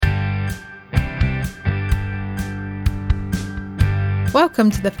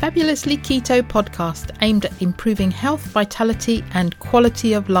Welcome to the Fabulously Keto podcast, aimed at improving health, vitality and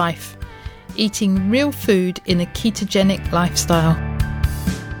quality of life. Eating real food in a ketogenic lifestyle.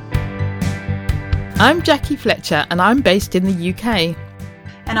 I'm Jackie Fletcher and I'm based in the UK.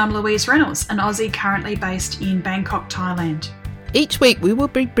 And I'm Louise Reynolds, an Aussie currently based in Bangkok, Thailand. Each week we will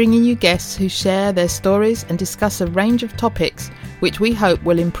be bringing you guests who share their stories and discuss a range of topics which we hope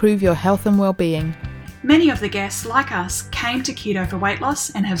will improve your health and well-being. Many of the guests, like us, came to keto for weight loss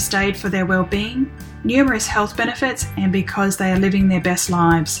and have stayed for their well-being, numerous health benefits, and because they are living their best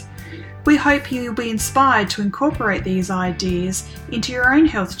lives. We hope you'll be inspired to incorporate these ideas into your own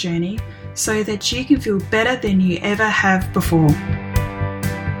health journey so that you can feel better than you ever have before.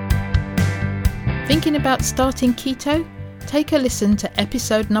 Thinking about starting keto? Take a listen to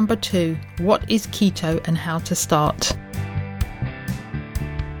episode number 2, What is Keto and How to Start.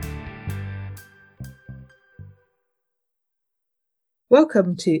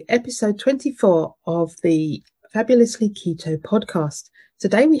 Welcome to episode 24 of the Fabulously Keto podcast.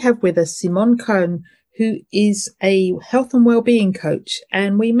 Today we have with us Simone Cohn, who is a health and wellbeing coach,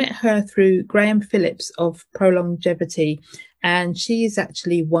 and we met her through Graham Phillips of ProLongevity, and she is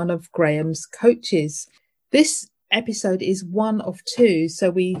actually one of Graham's coaches. This episode is one of two, so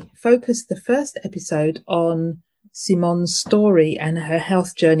we focused the first episode on Simone's story and her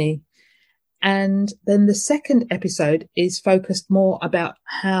health journey. And then the second episode is focused more about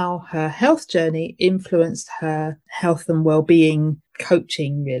how her health journey influenced her health and well-being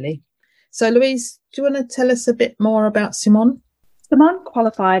coaching, really. So, Louise, do you want to tell us a bit more about Simone? Simone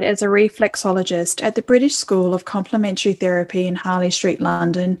qualified as a reflexologist at the British School of Complementary Therapy in Harley Street,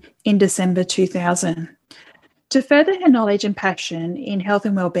 London in December 2000. To further her knowledge and passion in health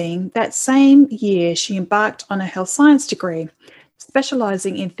and well-being, that same year she embarked on a health science degree,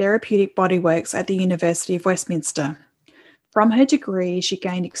 specialising in therapeutic bodyworks at the University of Westminster. From her degree, she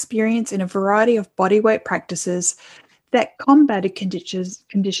gained experience in a variety of bodywork practices that combated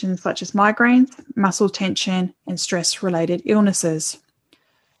conditions such as migraines, muscle tension, and stress-related illnesses.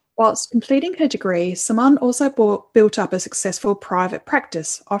 Whilst completing her degree, Simone also built up a successful private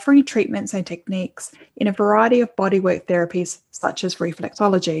practice, offering treatments and techniques in a variety of bodywork therapies such as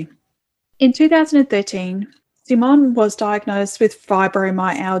reflexology. In 2013, Simone was diagnosed with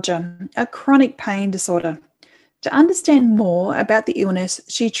fibromyalgia, a chronic pain disorder. To understand more about the illness,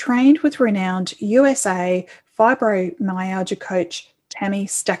 she trained with renowned USA fibromyalgia coach Tammy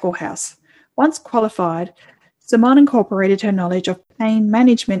Stackelhouse. Once qualified, Simone incorporated her knowledge of pain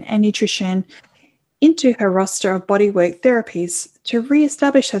management and nutrition into her roster of bodywork therapies to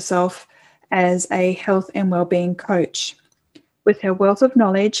re-establish herself as a health and well-being coach. With her wealth of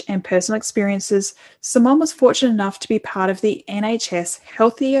knowledge and personal experiences, Simone was fortunate enough to be part of the NHS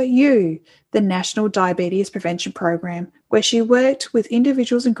Healthier You, the National Diabetes Prevention Program, where she worked with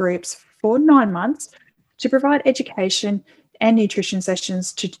individuals and groups for 9 months to provide education and nutrition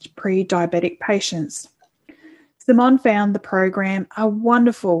sessions to pre-diabetic patients. Simone found the program a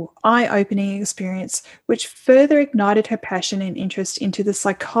wonderful, eye-opening experience, which further ignited her passion and interest into the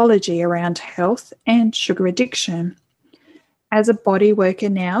psychology around health and sugar addiction. As a body worker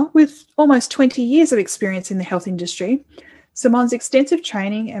now, with almost 20 years of experience in the health industry, Simone's extensive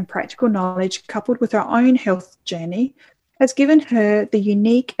training and practical knowledge, coupled with her own health journey, has given her the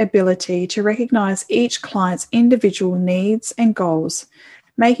unique ability to recognise each client's individual needs and goals,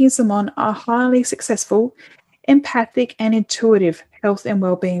 making Simone a highly successful, empathic and intuitive health and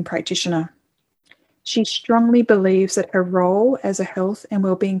wellbeing practitioner. She strongly believes that her role as a health and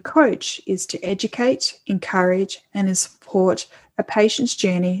wellbeing coach is to educate, encourage and support a patient's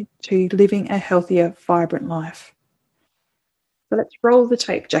journey to living a healthier, vibrant life. So let's roll the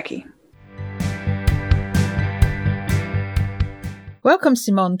tape, Jackie. Welcome,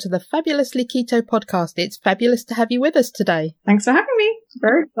 Simone, to the Fabulously Keto podcast. It's fabulous to have you with us today. Thanks for having me.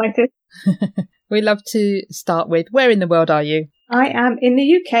 Very excited. We love to start with, where in the world are you? I am in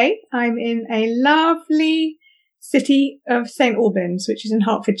the UK. I'm in a lovely city of St Albans, which is in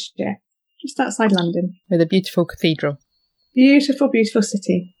Hertfordshire, just outside London. With a beautiful cathedral. Beautiful, beautiful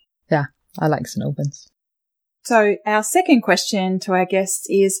city. Yeah, I like St Albans. So our second question to our guests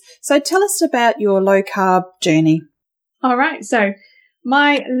is, so tell us about your low-carb journey. All right. So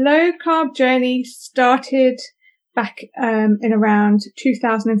my low-carb journey started back in around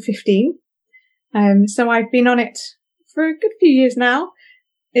 2015. So I've been on it for a good few years now.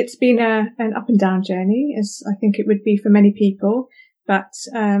 It's been an up and down journey, as I think it would be for many people, but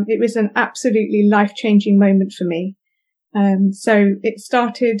it was an absolutely life-changing moment for me. So it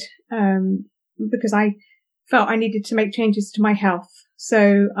started because I felt I needed to make changes to my health.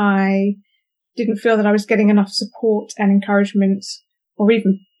 So I didn't feel that I was getting enough support and encouragement or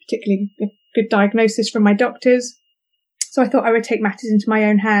even particularly a good diagnosis from my doctors. So I thought I would take matters into my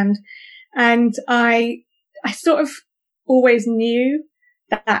own hand. And I sort of always knew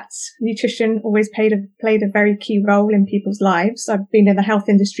that nutrition always played a very key role in people's lives. I've been in the health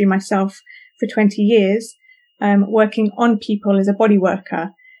industry myself for 20 years, working on people as a body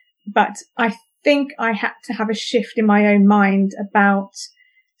worker. But I think I had to have a shift in my own mind about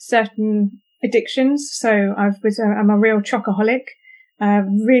certain addictions. So I'm a real chocoholic,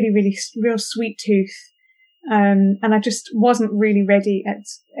 real sweet tooth. And I just wasn't really ready at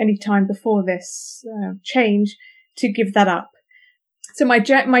any time before this change to give that up. So my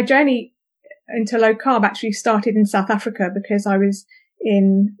journey into low carb actually started in South Africa, because I was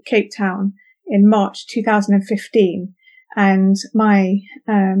in Cape Town in March 2015, and my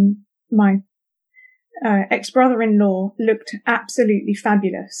ex-brother-in-law looked absolutely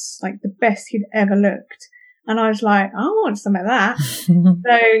fabulous, like the best he'd ever looked. And I was like, I want some of that.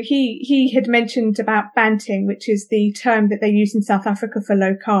 So he had mentioned about banting, which is the term that they use in South Africa for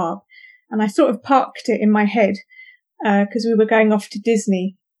low carb. And I sort of parked it in my head, because we were going off to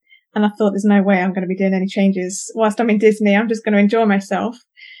Disney. And I thought, there's no way I'm going to be doing any changes whilst I'm in Disney. I'm just going to enjoy myself.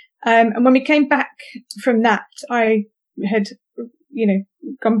 And when we came back from that, I had,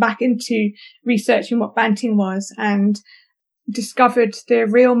 gone back into researching what banting was and discovered the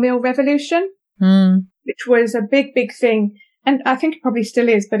real meal revolution, which was a big, big thing. And I think it probably still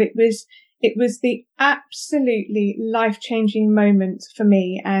is, but it was the absolutely life-changing moment for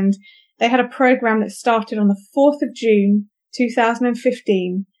me. And they had a program that started on the 4th of June,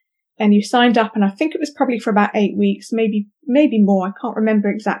 2015. And you signed up, and I think it was probably for about 8 weeks, maybe more. I can't remember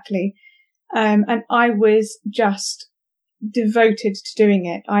exactly. And I was just devoted to doing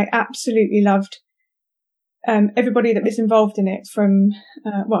it. I absolutely loved everybody that was involved in it. From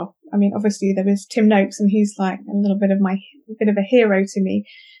obviously there was Tim Noakes, and he's like a bit of a hero to me.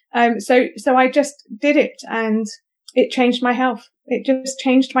 So I just did it, and it changed my health. It just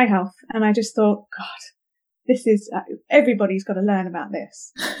changed my health, and I just thought, God, this is everybody's got to learn about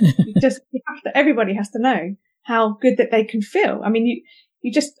this. Everybody has to know how good that they can feel. I mean,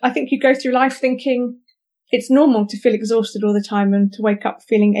 I think you go through life thinking it's normal to feel exhausted all the time and to wake up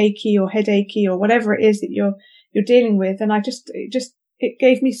feeling achy or headachy or whatever it is that you're dealing with. And it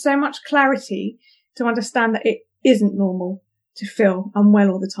gave me so much clarity to understand that it isn't normal to feel unwell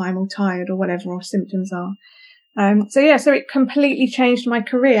all the time or tired or whatever our symptoms are. So it completely changed my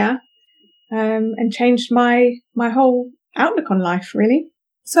career, and changed my whole outlook on life, really.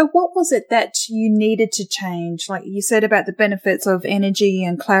 So what was it that you needed to change? Like you said about the benefits of energy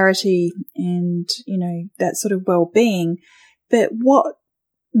and clarity and, that sort of well-being. But what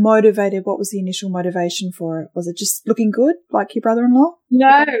was the initial motivation for it? Was it just looking good, like your brother-in-law?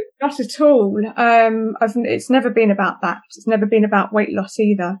 No, not at all. It's never been about that. It's never been about weight loss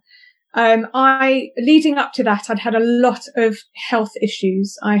either. Leading up to that, I'd had a lot of health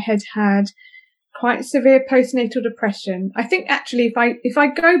issues. I had quite severe postnatal depression. I think actually if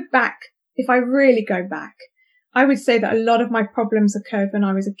I really go back, I would say that a lot of my problems occurred when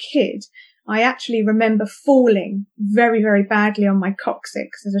I was a kid. I actually remember falling very, very badly on my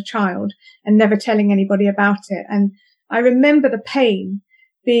coccyx as a child and never telling anybody about it. And I remember the pain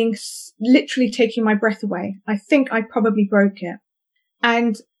being literally taking my breath away. I think I probably broke it.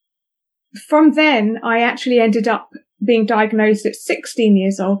 And from then, I actually ended up being diagnosed at 16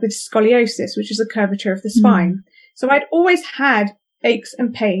 years old with scoliosis, which is a curvature of the spine. So I'd always had aches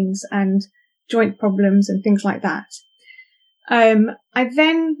and pains and joint problems and things like that. I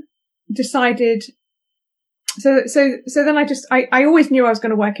then decided, so then I always knew I was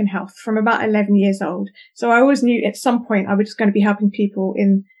going to work in health from about 11 years old. So I always knew at some point I was just going to be helping people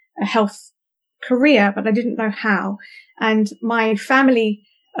in a health career, but I didn't know how. And my family,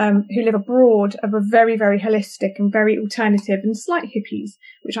 who live abroad, are very, very holistic and very alternative and slight hippies,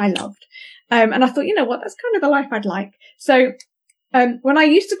 which I loved. And I thought, you know what, that's kind of the life I'd like. So, when I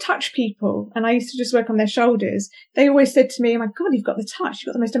used to touch people and I used to just work on their shoulders, they always said to me, oh my God, you've got the touch. You've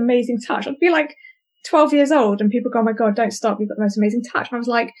got the most amazing touch. I'd be like 12 years old and people go, oh my God, don't stop. You've got the most amazing touch. And I was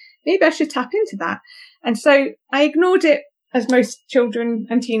like, maybe I should tap into that. And so I ignored it, as most children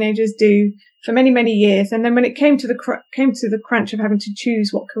and teenagers do, for many, many years. And then when it came to the crunch of having to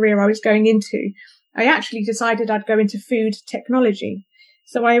choose what career I was going into, I actually decided I'd go into food technology.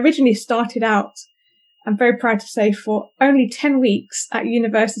 So I originally started out, I'm very proud to say, for only 10 weeks at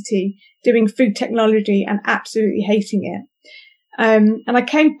university doing food technology and absolutely hating it. And I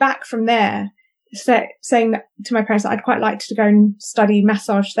came back from there saying that to my parents that I'd quite like to go and study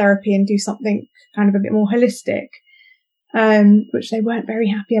massage therapy and do something kind of a bit more holistic, which they weren't very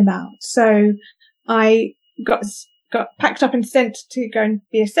happy about. So I got got packed up and sent to go and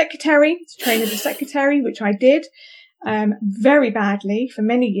be a secretary, to train as a secretary, which I did, very badly for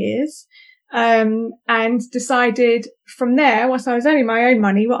many years. And decided from there, once I was earning my own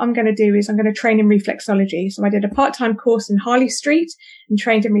money, what I'm going to do is I'm going to train in reflexology. So I did a part-time course in Harley Street and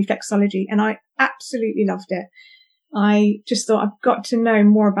trained in reflexology, and I absolutely loved it. I just thought, I've got to know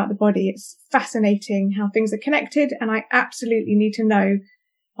more about the body. It's fascinating how things are connected, and I absolutely need to know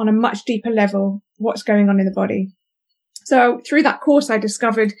on a much deeper level what's going on in the body. So through that course, I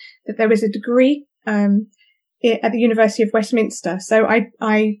discovered that there was a degree at the University of Westminster. So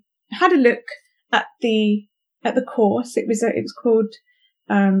I had a look at the course. It was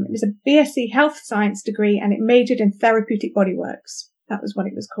a BSc Health Science degree, and it majored in therapeutic bodyworks. That was what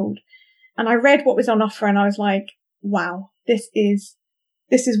it was called. And I read what was on offer, and I was like, wow, this is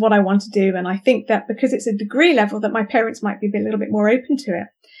what I want to do. And I think that because it's a degree level, that my parents might be a little bit more open to it.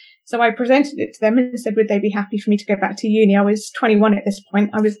 So I presented it to them and said, would they be happy for me to go back to uni? I was 21 at this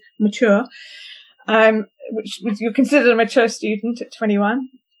point. I was mature, which you're considered a mature student at 21.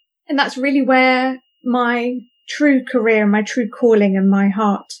 And that's really where my true career, my true calling and my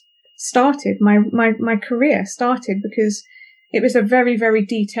heart started. My career started because it was a very, very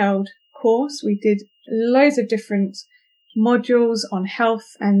detailed course. We did loads of different modules on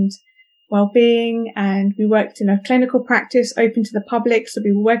health and well-being, and we worked in a clinical practice open to the public. So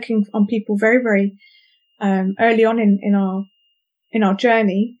we were working on people very, very early on in our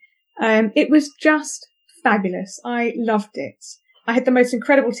journey. It was just fabulous. I loved it. I had the most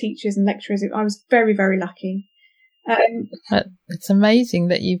incredible teachers and lecturers. I was very, very lucky. It's amazing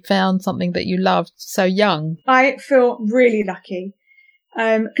that you found something that you loved so young. I feel really lucky.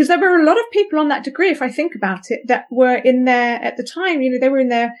 Because there were a lot of people on that degree, if I think about it, that were in their, at the time, they were in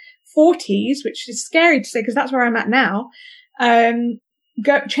their 40s, which is scary to say because that's where I'm at now,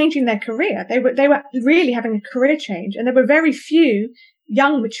 changing their career. They were really having a career change, and there were very few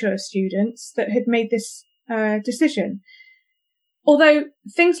young, mature students that had made this decision. Although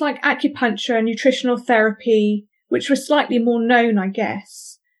things like acupuncture and nutritional therapy, which were slightly more known, I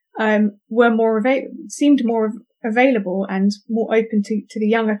guess, seemed more available and more open to the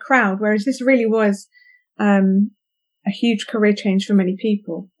younger crowd, whereas this really was a huge career change for many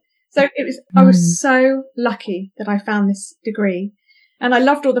people. So I was so lucky that I found this degree, and I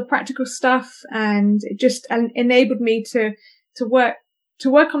loved all the practical stuff, and it just enabled me to work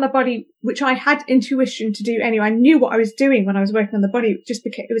on the body, which I had intuition to do anyway. I knew what I was doing when I was working on the body, just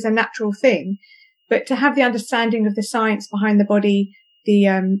because it was a natural thing. But to have the understanding of the science behind the body,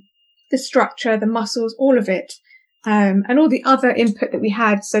 the structure, the muscles, all of it, and all the other input that we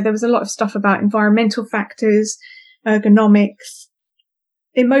had. So there was a lot of stuff about environmental factors, ergonomics,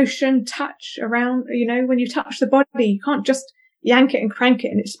 emotion, touch around, when you touch the body, you can't just yank it and crank it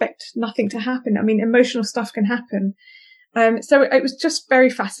and expect nothing to happen. I mean, emotional stuff can happen. So it was just very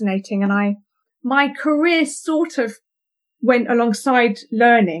fascinating. And my career sort of went alongside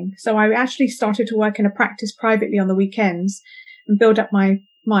learning. So I actually started to work in a practice privately on the weekends and build up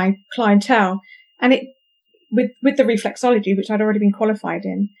my clientele. And with the reflexology, which I'd already been qualified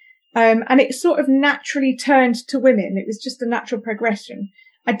in. And it sort of naturally turned to women. It was just a natural progression.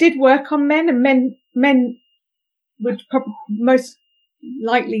 I did work on men, and men would probably most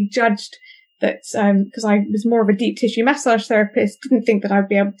likely judged that, because I was more of a deep tissue massage therapist, didn't think that I'd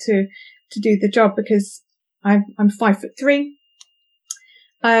be able to do the job because I'm 5'3".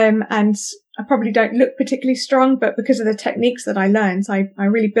 And I probably don't look particularly strong, but because of the techniques that I learned, I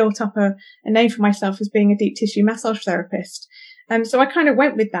really built up a name for myself as being a deep tissue massage therapist. So I kind of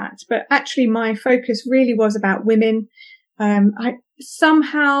went with that, but actually my focus really was about women.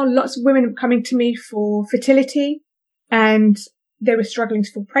 Somehow lots of women were coming to me for fertility, and they were struggling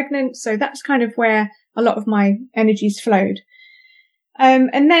to fall pregnant. So that's kind of where a lot of my energies flowed.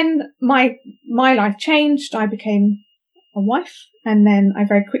 And then my life changed. I became a wife, and then I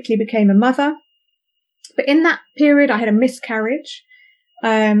very quickly became a mother. But in that period, I had a miscarriage.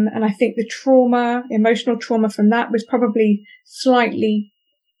 And I think the emotional trauma from that was probably slightly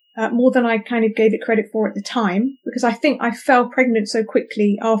more than I kind of gave it credit for at the time, because I think I fell pregnant so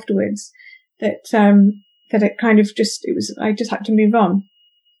quickly afterwards that it kind of I just had to move on.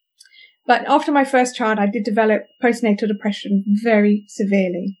 But after my first child, I did develop postnatal depression very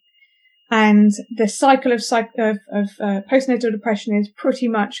severely. And the cycle of postnatal depression is pretty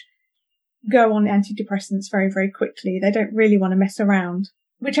much go on antidepressants very, very quickly. They don't really want to mess around,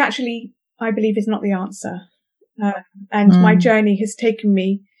 which actually I believe is not the answer. And my journey has taken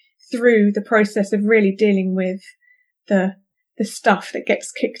me through the process of really dealing with the stuff that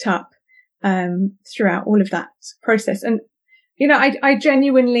gets kicked up throughout all of that process. And, I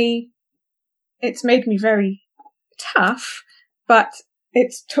genuinely, it's made me very tough, but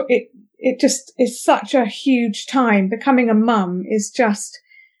it just is such a huge time. Becoming a mum is just,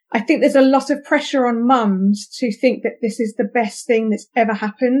 I think there's a lot of pressure on mums to think that this is the best thing that's ever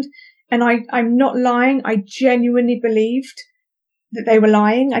happened. And I'm not lying. I genuinely believed that they were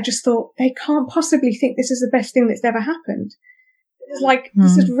lying. I just thought they can't possibly think this is the best thing that's ever happened. It's like,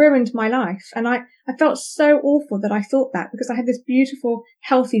 this has ruined my life. And I felt so awful that I thought that, because I had this beautiful,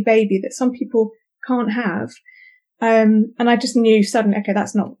 healthy baby that some people can't have. And I just knew suddenly, okay,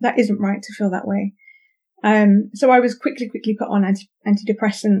 that isn't right to feel that way. So I was quickly put on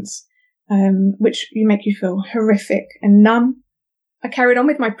antidepressants, which make you feel horrific and numb. I carried on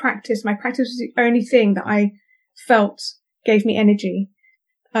with my practice. My practice was the only thing that I felt gave me energy.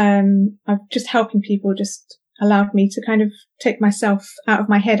 Just helping people just allowed me to kind of take myself out of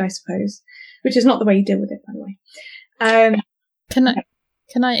my head, I suppose, which is not the way you deal with it, by the way.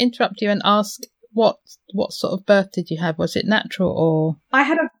 Can I interrupt you and ask what sort of birth did you have? Was it natural or? I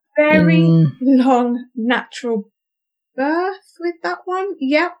had a very long natural birth with that one.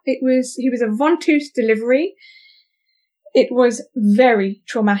 Yeah, he was a von Toos delivery. It was very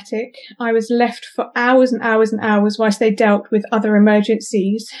traumatic. I was left for hours and hours and hours whilst they dealt with other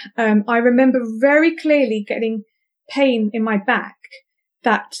emergencies. I remember very clearly getting pain in my back,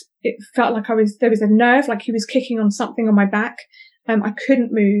 that it felt like there was a nerve, like he was kicking on something on my back. I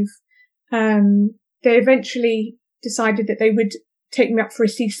couldn't move. They eventually decided that they would take me up for a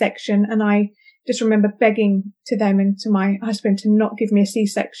C-section, and I just remember begging to them and to my husband to not give me a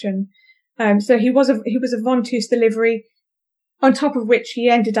C-section. So he was a von Toos delivery, on top of which he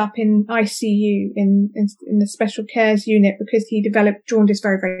ended up in ICU in the special cares unit because he developed jaundice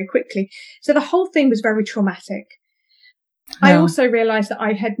very, very quickly. So the whole thing was very traumatic. Yeah. I also realized that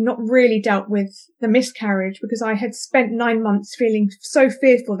I had not really dealt with the miscarriage, because I had spent 9 months feeling so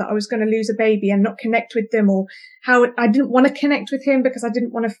fearful that I was going to lose a baby and not connect with them, or how I didn't want to connect with him because I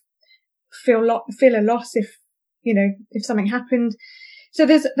didn't want to feel a loss if something happened. So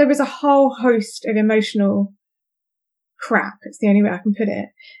there was a whole host of emotional crap, it's the only way I can put it,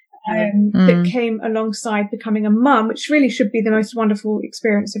 that came alongside becoming a mum, which really should be the most wonderful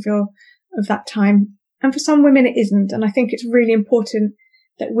experience of that time. And for some women it isn't. And I think it's really important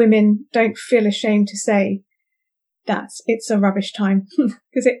that women don't feel ashamed to say that it's a rubbish time,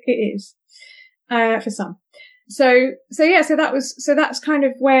 because it is, for some. So that's kind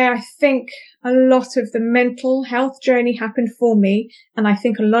of where I think a lot of the mental health journey happened for me. And I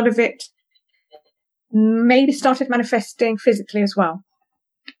think a lot of it maybe started manifesting physically as well.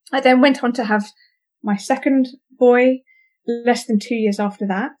 I then went on to have my second boy less than 2 years after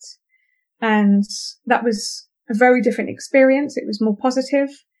that. And that was a very different experience. It was more positive.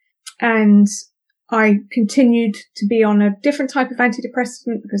 And I continued to be on a different type of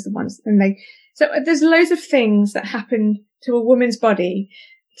antidepressant because so there's loads of things that happen to a woman's body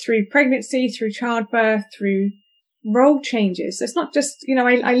through pregnancy, through childbirth, through role changes. So it's not just,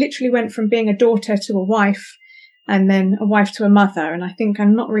 I literally went from being a daughter to a wife, and then a wife to a mother. And I think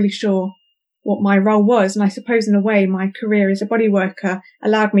I'm not really sure what my role was. And I suppose in a way my career as a body worker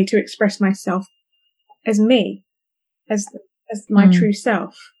allowed me to express myself as me, as my true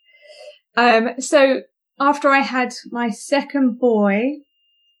self. So after I had my second boy,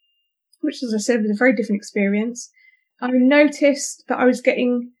 which, as I said, was a very different experience, I noticed that I was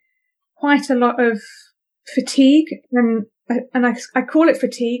getting quite a lot of fatigue, and I call it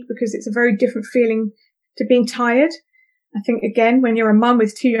fatigue because it's a very different feeling to being tired. I think, again, when you're a mum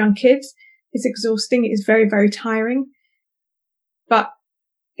with 2 young kids, it's exhausting. It is very, very tiring. But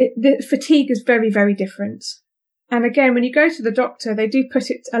the fatigue is very, very different. And again, when you go to the doctor, they do put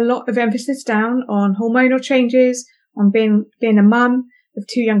a lot of emphasis down on hormonal changes, on being a mum with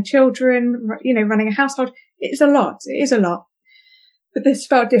 2 young children, running a household. It is a lot. But this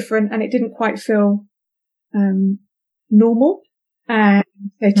felt different, and it didn't quite feel normal. And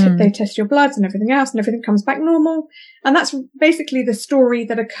they test your bloods and everything else, and everything comes back normal. And that's basically the story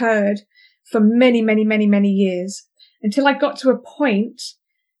that occurred for many, many, many, many years, until I got to a point,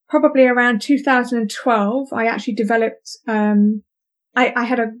 probably around 2012, I actually developed, I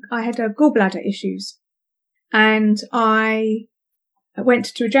had a gallbladder issues, and I went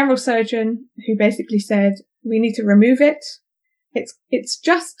to a general surgeon who basically said, we need to remove it. It's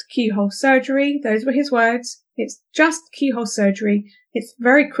just keyhole surgery. Those were his words. It's just keyhole surgery. It's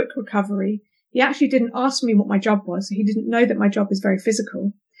very quick recovery. He actually didn't ask me what my job was. So he didn't know that my job is very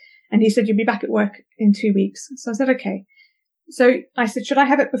physical. And he said, you'll be back at work in 2 weeks. So I said, okay. So I said, should I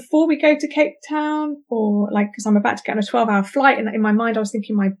have it before we go to Cape Town? Or because I'm about to get on a 12-hour flight. And in my mind, I was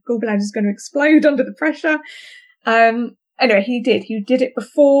thinking my gallbladder is going to explode under the pressure. Anyway, he did. He did it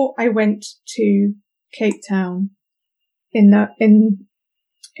before I went to Cape Town. in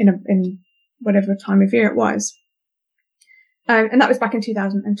whatever time of year it was. And that was back in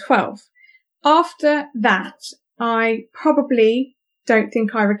 2012. After that, I probably don't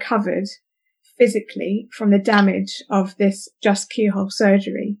think I recovered physically from the damage of this just keyhole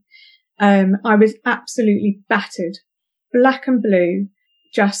surgery. I was absolutely battered, black and blue,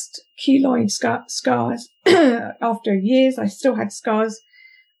 just keloid scars. After years, I still had scars.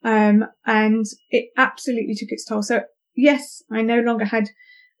 And it absolutely took its toll. So yes, I no longer had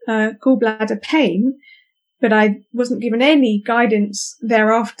gallbladder pain, but I wasn't given any guidance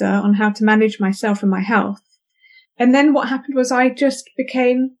thereafter on how to manage myself and my health. And then what happened was I just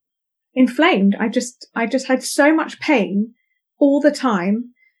became inflamed. I just had so much pain all the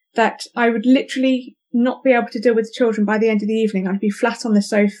time that I would literally not be able to deal with children by the end of the evening. I'd be flat on the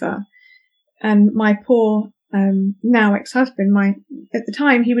sofa. And my poor, now ex-husband, at the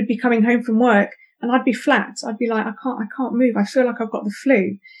time, he would be coming home from work and I'd be flat. I'd be like, I can't move. I feel like I've got the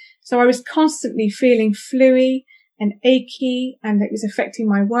flu. So I was constantly feeling fluey and achy, and it was affecting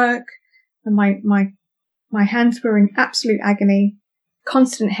my work, and my hands were in absolute agony,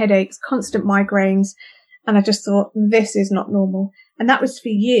 constant headaches, constant migraines. And I just thought, this is not normal. And that was for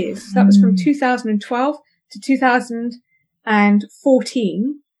years. That was from 2012 to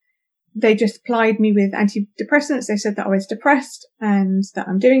 2014. They just applied me with antidepressants. They said that I was depressed and that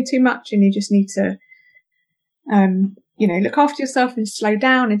I'm doing too much and you just need to, look after yourself and slow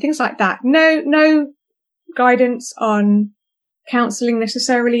down and things like that. No guidance on counseling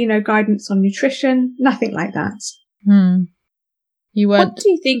necessarily, no guidance on nutrition, nothing like that. You weren't. What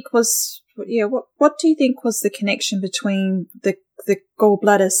do you think was the connection between the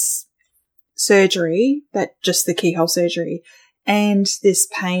gallbladder surgery, just the keyhole surgery, and this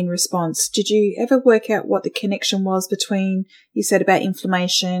pain response? Did you ever work out what the connection was between, you said about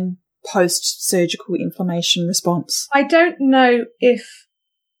inflammation, post-surgical inflammation response? I don't know if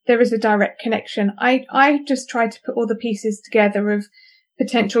there is a direct connection. I just tried to put all the pieces together of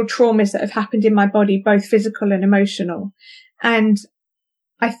potential traumas that have happened in my body, both physical and emotional. And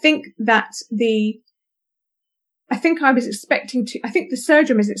I think that the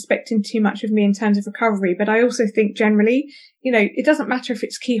surgeon was expecting too much of me in terms of recovery, but I also think generally, it doesn't matter if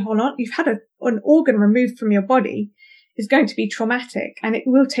it's keyhole or not. You've had an organ removed from your body is going to be traumatic and it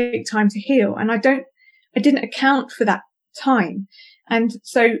will take time to heal. And I didn't account for that time. And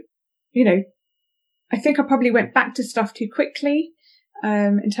so, I think I probably went back to stuff too quickly,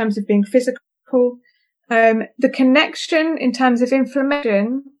 in terms of being physical. The connection in terms of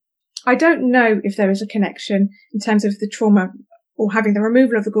inflammation, I don't know if there is a connection in terms of the trauma or having the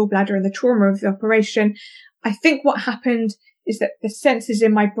removal of the gallbladder and the trauma of the operation. I think what happened is that the senses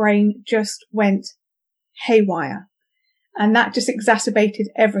in my brain just went haywire, and that just exacerbated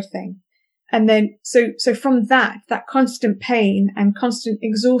everything. And then, so from that constant pain and constant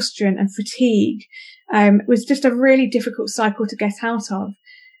exhaustion and fatigue, was just a really difficult cycle to get out of.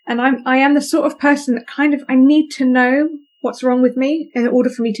 And I am the sort of person that I need to know what's wrong with me in order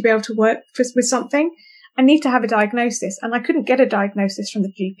for me to be able to work with something. I need to have a diagnosis, and I couldn't get a diagnosis from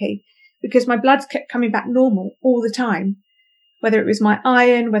the GP because my bloods kept coming back normal all the time. Whether it was my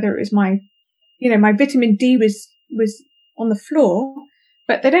iron, whether it was my vitamin D was on the floor,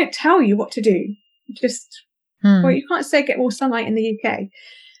 but they don't tell you what to do. Well, you can't say get more sunlight in the UK.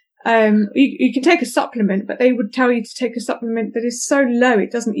 You can take a supplement, but they would tell you to take a supplement that is so low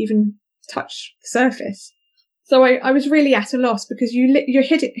it doesn't even touch the surface. So I was really at a loss because you're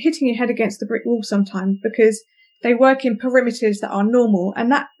hitting your head against the brick wall sometimes because they work in perimeters that are normal,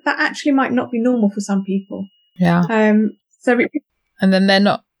 and that actually might not be normal for some people. Yeah. And then they're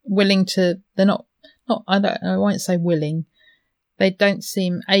not willing to. They're not. I won't say willing. They don't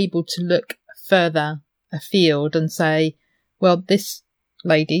seem able to look further afield and say, well, this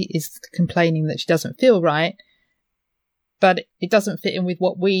lady is complaining that she doesn't feel right, but it doesn't fit in with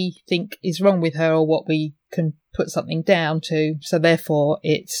what we think is wrong with her or what we can put something down to. So therefore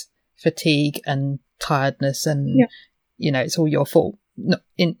it's fatigue and tiredness and, it's all your fault.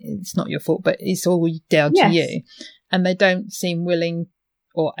 It's not your fault, but it's all down to you. And they don't seem willing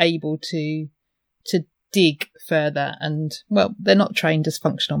or able to dig further. And, well, they're not trained as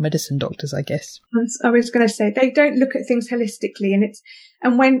functional medicine doctors, I guess. I was going to say, they don't look at things holistically.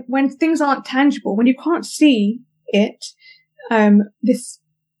 And when things aren't tangible, when you can't see it, this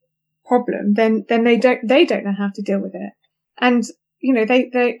problem, then they don't know how to deal with it. And,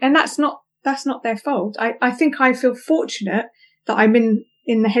 and that's not their fault. I think I feel fortunate that I'm in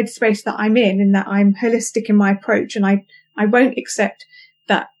the headspace that I'm in that I'm holistic in my approach, and I won't accept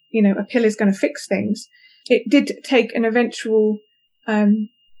that, a pill is going to fix things. It did take an eventual,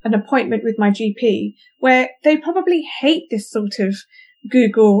 an appointment with my GP where they probably hate this sort of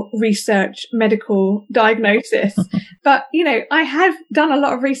Google research medical diagnosis. But, I have done a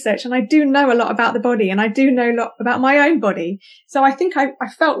lot of research and I do know a lot about the body and I do know a lot about my own body. So I think I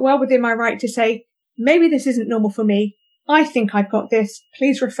felt well within my right to say, maybe this isn't normal for me. I think I've got this.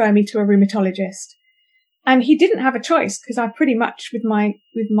 Please refer me to a rheumatologist. And he didn't have a choice because I pretty much with my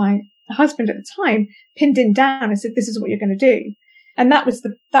husband at the time pinned him down and said, this is what you're going to do. And that was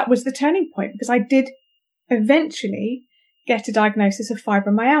the turning point, because I did eventually get a diagnosis of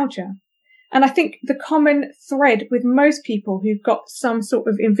fibromyalgia. And I think the common thread with most people who've got some sort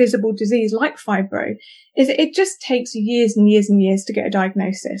of invisible disease like fibro is that it just takes years and years and years to get a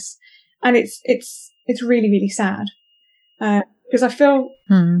diagnosis. And it's really, really sad. Because I feel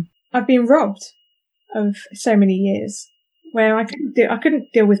I've been robbed of so many years where I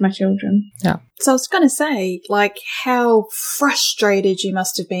couldn't deal with my children. Yeah. So I was going to say, like, how frustrated you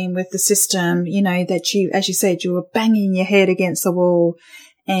must have been with the system, that you, as you said, you were banging your head against the wall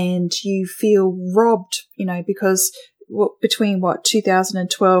and you feel robbed, because between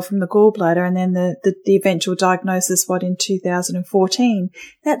 2012 from the gallbladder and then the eventual diagnosis, in 2014,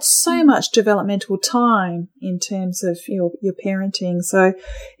 that's so much developmental time in terms of your parenting. So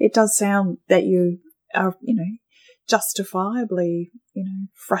it does sound that you are, justifiably,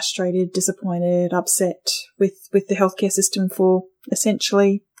 frustrated, disappointed, upset with the healthcare system for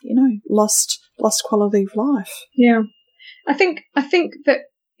essentially, lost quality of life. Yeah. I think that,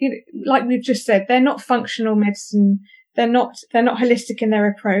 like we've just said, they're not functional medicine. They're not holistic in their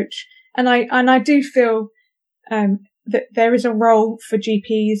approach. And I do feel, that there is a role for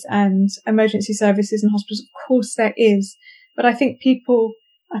GPs and emergency services and hospitals. Of course there is. But I think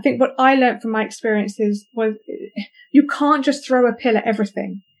what I learned from my experiences was you can't just throw a pill at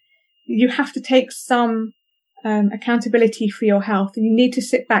everything. You have to take some accountability for your health, and you need to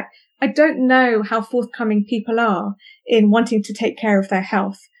sit back. I don't know how forthcoming people are in wanting to take care of their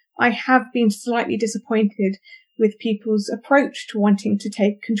health. I have been slightly disappointed with people's approach to wanting to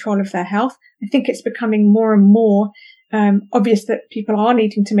take control of their health. I think it's becoming more and more obvious that people are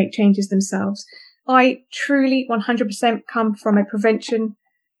needing to make changes themselves. I truly 100% come from a prevention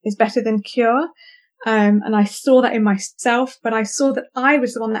is better than cure. And I saw that in myself, but I saw that I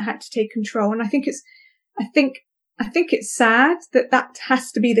was the one that had to take control. And I think it's sad that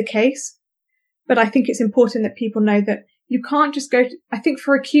has to be the case. But I think it's important that people know that you can't just go to, I think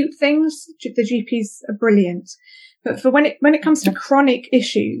for acute things, the GPs are brilliant. But for when it comes to chronic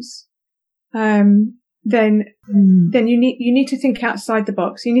issues, then you need to think outside the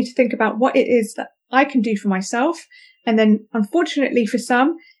box. You need to think about what it is that I can do for myself. And then unfortunately for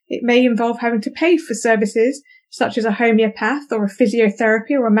some, it may involve having to pay for services such as a homeopath or a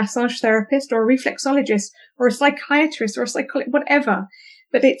physiotherapy or a massage therapist or a reflexologist or a psychiatrist or a psychologist, whatever.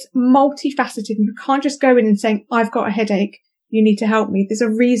 But it's multifaceted, and you can't just go in and say, I've got a headache, you need to help me. There's a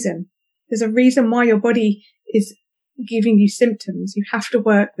reason. There's a reason why your body is giving you symptoms. You have to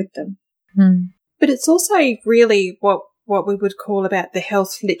work with them. But it's also really what we would call about the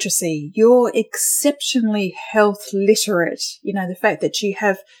health literacy. You're exceptionally health literate. The fact that you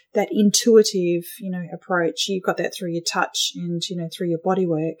have that intuitive, approach. You've got that through your touch and, through your body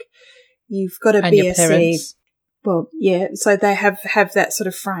work. You've got a BSc. Well, yeah, so they have that sort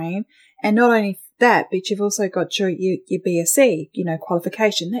of frame. And not only that, but you've also got your BSc,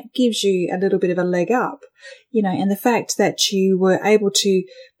 qualification. That gives you a little bit of a leg up, and the fact that you were able to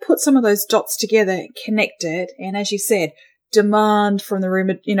put some of those dots together, connect it, and as you said, demand from the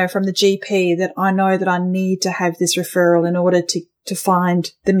room, from the GP that I know that I need to have this referral in order to find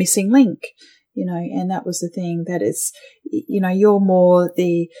the missing link, and that was the thing that is, you're more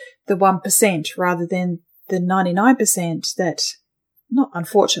the 1% rather than the 99% that, not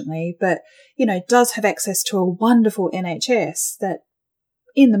unfortunately, but, does have access to a wonderful NHS that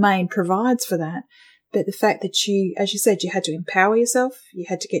in the main provides for that. But the fact that you, as you said, you had to empower yourself, you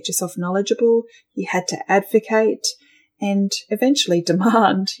had to get yourself knowledgeable, you had to advocate and eventually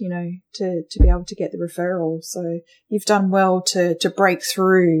demand, to be able to get the referral. So you've done well to break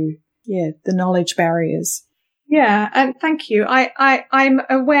through, the knowledge barriers. Yeah. And thank you. I'm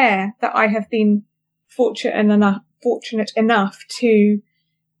aware that I have been fortunate enough to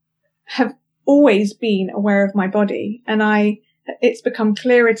have always been aware of my body. And it's become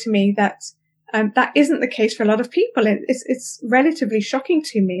clearer to me that that isn't the case for a lot of people. It's relatively shocking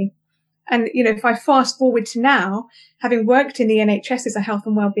to me. And, if I fast forward to now, having worked in the NHS as a health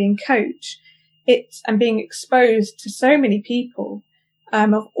and wellbeing coach, and being exposed to so many people,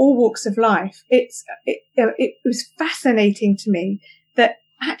 of all walks of life, it was fascinating to me that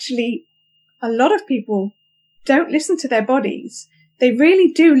actually a lot of people don't listen to their bodies. they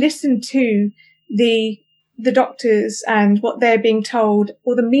really do listen to the doctors and what they're being told,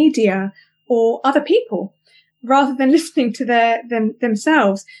 or the media or other people, rather than listening to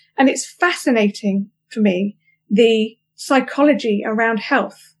themselves. And it's fascinating for me, the psychology around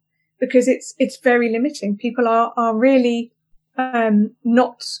health, because it's very limiting. People are really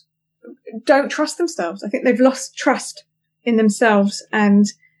don't trust themselves. I think they've lost trust in themselves, and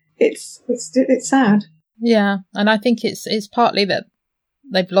it's sad. Yeah, and I think it's partly that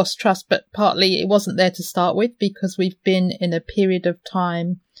they've lost trust, but partly it wasn't there to start with, because we've been in a period of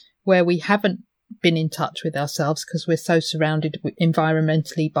time where we haven't been in touch with ourselves, because we're so surrounded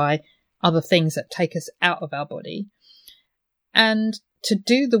environmentally by other things that take us out of our body. And to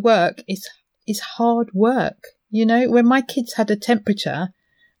do the work is hard work. You know, when my kids had a temperature,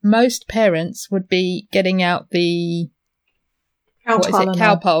 most parents would be getting out the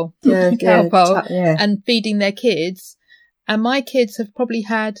Calpol. Yeah. And feeding their kids. And my kids have probably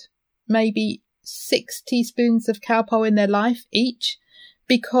had maybe 6 teaspoons of Calpol in their life each,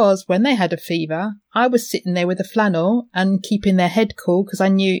 because when they had a fever, I was sitting there with a flannel and keeping their head cool, because I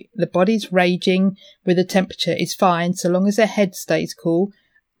knew the body's raging with the temperature is fine. So long as their head stays cool,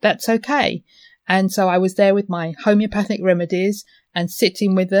 that's okay. And so I was there with my homeopathic remedies and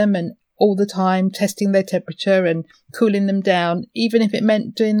sitting with them and all the time testing their temperature and cooling them down. Even if it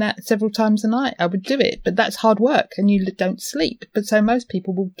meant doing that several times a night, I would do it. But that's hard work and you don't sleep. But so most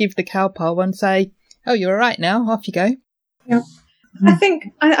people will give the Calpol and say, oh, you're all right now. Off you go. Yeah. I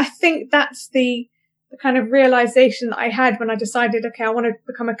think that's the kind of realization that I had when I decided, okay, I want to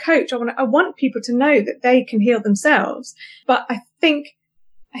become a coach. I want people to know that they can heal themselves. But I think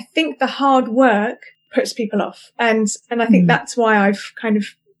the hard work puts people off. And I think that's why I've kind of,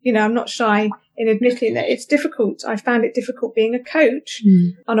 I'm not shy in admitting that it's difficult. I found it difficult being a coach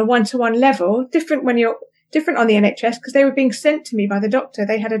on a one-to-one level, different when you're different on the NHS, because they were being sent to me by the doctor.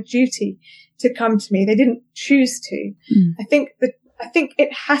 They had a duty to come to me. They didn't choose to. I think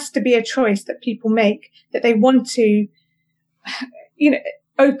it has to be a choice that people make, that they want to,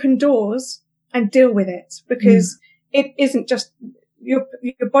 open doors and deal with it, because it isn't just your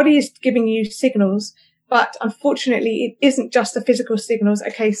body is giving you signals, but unfortunately it isn't just the physical signals.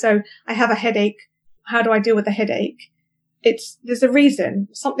 Okay, so I have a headache. How do I deal with the headache? There's a reason.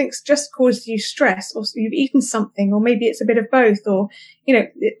 Something's just caused you stress, or you've eaten something, or maybe it's a bit of both, or,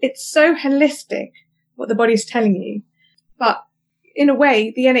 it's so holistic what the body's telling you. But in a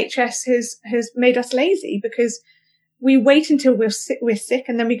way, the NHS has made us lazy, because we wait until we're sick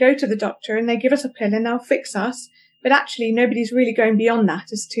and then we go to the doctor and they give us a pill and they'll fix us. But actually nobody's really going beyond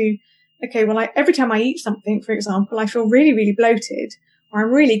that as to, okay, well, every time I eat something, for example, I feel really, really bloated, or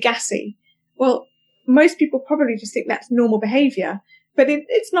I'm really gassy. Well, most people probably just think that's normal behavior, but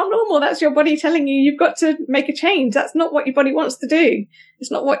it's not normal. That's your body telling you you've got to make a change. That's not what your body wants to do. It's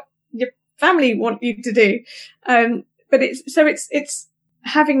not what your family want you to do. But it's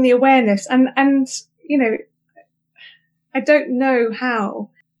having the awareness and, I don't know how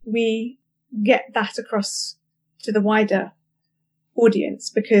we get that across to the wider audience,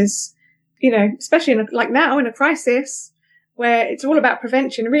 because, especially now in a crisis where it's all about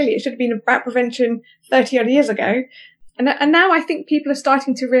prevention. Really, it should have been about prevention 30 odd years ago. And now I think people are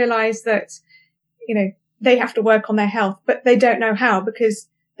starting to realize that, they have to work on their health, but they don't know how, because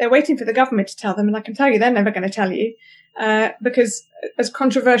they're waiting for the government to tell them. And I can tell you, they're never going to tell you, because as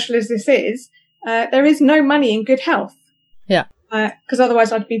controversial as this is, there is no money in good health. Yeah. Because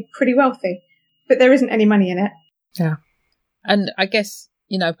otherwise I'd be pretty wealthy, but there isn't any money in it. Yeah. And I guess,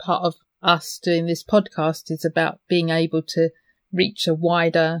 part of us doing this podcast is about being able to reach a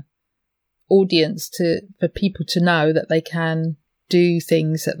wider audience, for people to know that they can do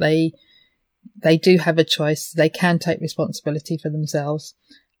things, that they do have a choice, they can take responsibility for themselves.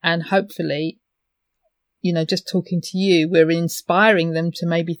 And hopefully, just talking to you, we're inspiring them to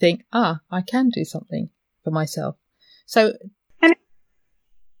maybe think, I can do something for myself. So,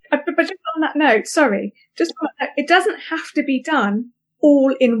 but just on that note, it doesn't have to be done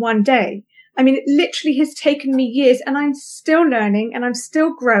all in one day. I mean, it literally has taken me years, and I'm still learning, and I'm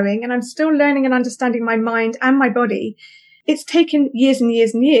still growing, and I'm still learning and understanding my mind and my body. It's taken years and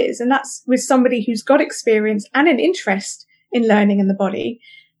years and years. And that's with somebody who's got experience and an interest in learning in the body.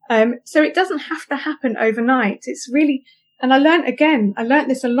 So it doesn't have to happen overnight. It's really, and I learned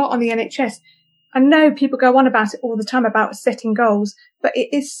this a lot on the NHS. I know people go on about it all the time about setting goals, but it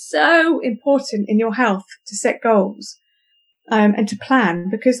is so important in your health to set goals, and to plan,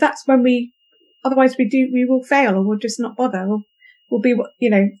 because that's when otherwise we will fail, or we'll just not bother. will be,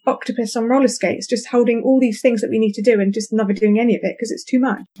 octopus on roller skates, just holding all these things that we need to do and just never doing any of it because it's too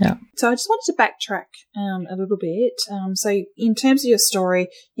much. Yeah. So I just wanted to backtrack a little bit. So in terms of your story,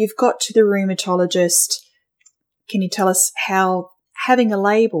 you've got to the rheumatologist. Can you tell us how having a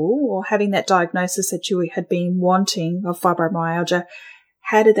label or having that diagnosis that you had been wanting of fibromyalgia,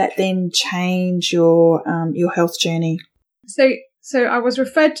 how did that then change your health journey? So I was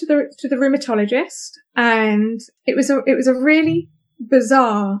referred to the rheumatologist, and it was a really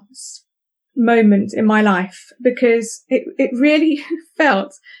bizarre moment in my life because it really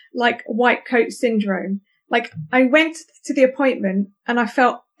felt like white coat syndrome. Like I went to the appointment and I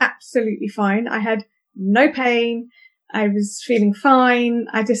felt absolutely fine. I had no pain. I was feeling fine.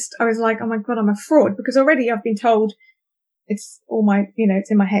 I was like, oh my God, I'm a fraud, because already I've been told it's all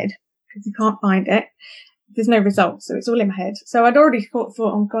it's in my head because you can't find it. There's no results, so it's all in my head. So I'd already thought,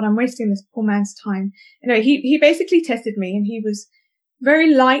 oh God, I'm wasting this poor man's time. Anyway, he basically tested me, and he was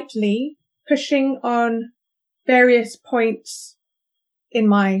very lightly pushing on various points in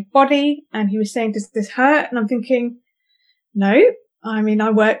my body, and he was saying, does this hurt? And I'm thinking, no. I mean,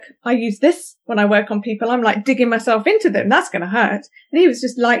 I use this when I work on people. I'm like digging myself into them. That's going to hurt. And he was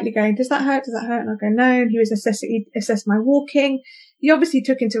just lightly going, does that hurt? Does that hurt? And I go, no. And he was he assessed my walking. He obviously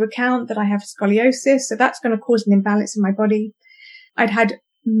took into account that I have scoliosis. So that's going to cause an imbalance in my body. I'd had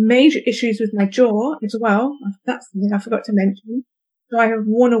major issues with my jaw as well. That's something I forgot to mention. So I have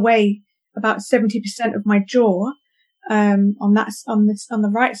worn away about 70% of my jaw, on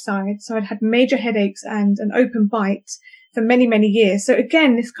the right side. So I'd had major headaches and an open bite for many, many years. So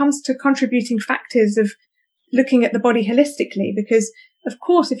again, this comes to contributing factors of looking at the body holistically, because of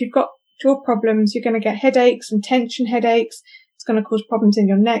course, if you've got jaw problems, you're going to get headaches and tension headaches. It's going to cause problems in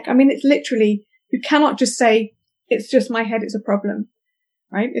your neck. I mean, it's literally, you cannot just say, it's just my head, it's a problem,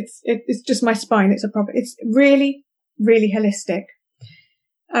 right? It's just my spine, it's a problem. It's really, really holistic.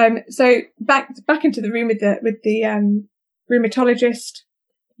 So back into the room with the rheumatologist.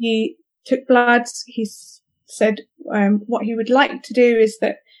 He took bloods. He said what he would like to do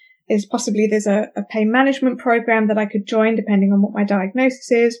is possibly there's a pain management program that I could join depending on what my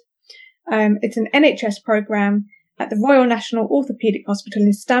diagnosis is. It's an NHS program at the Royal National Orthopaedic Hospital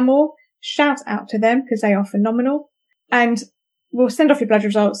in Stanmore. Shout out to them because they are phenomenal. And we'll send off your blood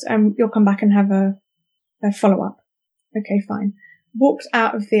results and you'll come back and have a follow-up. Okay, fine. Walked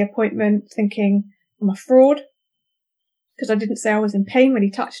out of the appointment thinking I'm a fraud because I didn't say I was in pain when he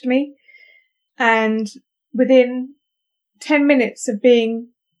touched me. And within 10 minutes of being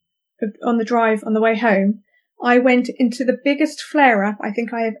on the drive on the way home, I went into the biggest flare-up I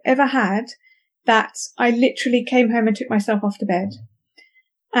think I have ever had, that I literally came home and took myself off to bed.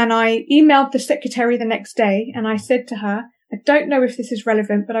 And I emailed the secretary the next day and I said to her, I don't know if this is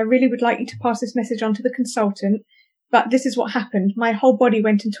relevant, but I really would like you to pass this message on to the consultant. But this is what happened. My whole body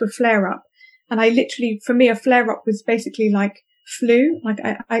went into a flare-up. And I literally, for me, a flare-up was basically like flu. Like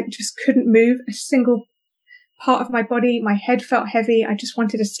I just couldn't move a single part of my body. My head felt heavy. I just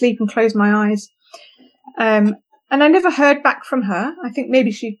wanted to sleep and close my eyes. And I never heard back from her. I think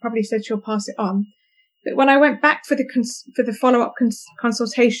maybe she probably said she'll pass it on. But when I went back for the follow-up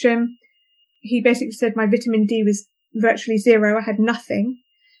consultation, he basically said my vitamin D was virtually zero. I had nothing.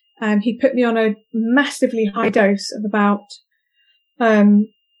 He put me on a massively high dose of about,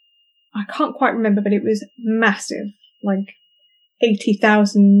 I can't quite remember, but it was massive, like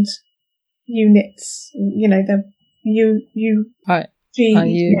 80,000 units, the IU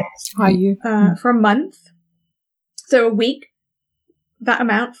for a month. So a week, that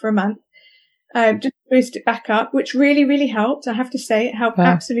amount for a month, just boost it back up, which really, really helped. I have to say it helped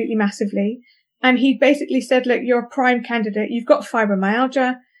absolutely massively. And he basically said, look, you're a prime candidate. You've got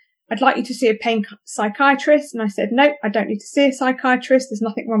fibromyalgia. I'd like you to see a pain psychiatrist. And I said, nope, I don't need to see a psychiatrist. There's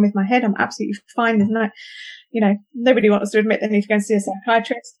nothing wrong with my head. I'm absolutely fine. There's no, nobody wants to admit they need to go and see a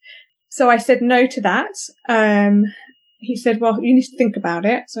psychiatrist. So I said no to that. He said, well, you need to think about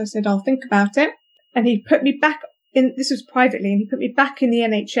it. So I said, I'll think about it. And he put me back in, this was privately, and he put me back in the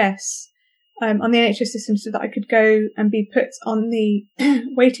NHS, on the NHS system so that I could go and be put on the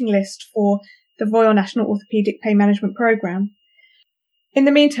waiting list for the Royal National Orthopaedic Pain Management Program. In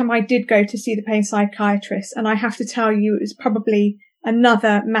the meantime, I did go to see the pain psychiatrist, and I have to tell you, it was probably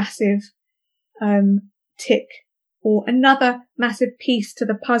another massive tick or another massive piece to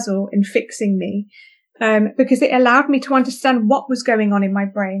the puzzle in fixing me, because it allowed me to understand what was going on in my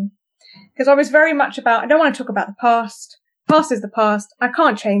brain. Because I was very much about, I don't want to talk about the past. Past is the past. I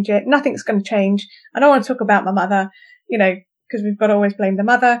can't change it. Nothing's going to change. I don't want to talk about my mother, because we've got to always blame the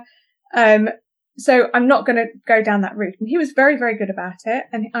mother. So I'm not going to go down that route. And he was very, very good about it.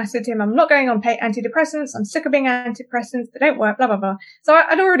 And I said to him, I'm not going on antidepressants. I'm sick of being antidepressants. They don't work, blah, blah, blah. So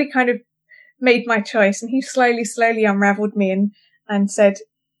I'd already kind of made my choice. And he slowly unraveled me and said,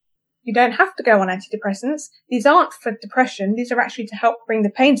 you don't have to go on antidepressants. These aren't for depression. These are actually to help bring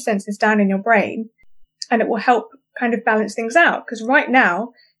the pain sensors down in your brain. And it will help kind of balance things out. Because right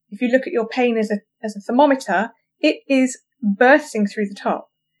now, if you look at your pain as a thermometer, it is bursting through the top.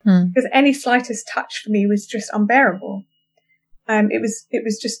 Because any slightest touch for me was just unbearable. It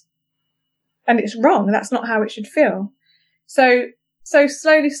was just, and it's wrong. That's not how it should feel. So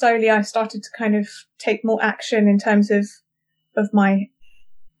slowly, I started to kind of take more action in terms of my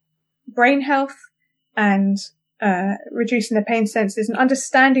brain health and, reducing the pain sensors and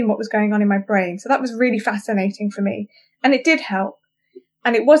understanding what was going on in my brain. So that was really fascinating for me. And it did help.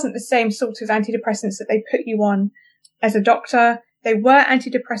 And it wasn't the same sort of antidepressants that they put you on as a doctor. They were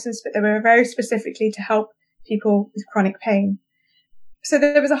antidepressants, but they were very specifically to help people with chronic pain. So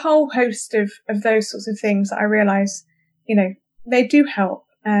there was a whole host of those sorts of things that I realized, they do help.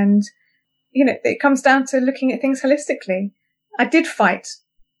 And, it comes down to looking at things holistically. I did fight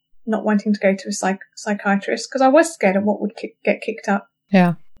not wanting to go to a psychiatrist because I was scared of what would get kicked up.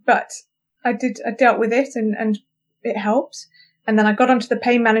 Yeah. But I dealt with it and it helped. And then I got onto the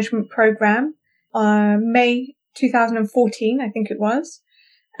pain management program, May 2014, I think it was.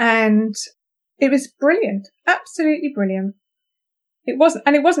 And it was brilliant. Absolutely brilliant. It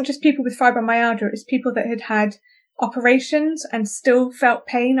wasn't just people with fibromyalgia. It was people that had operations and still felt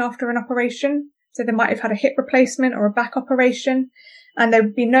pain after an operation. So they might have had a hip replacement or a back operation, and there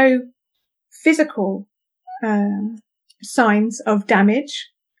would be no physical, signs of damage,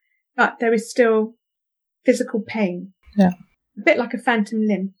 but there was still physical pain. Yeah. A bit like a phantom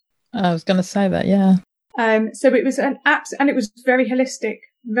limb. I was going to say that. Yeah. So it was and it was very holistic,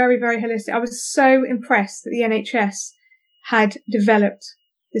 very, very holistic. I was so impressed that the NHS had developed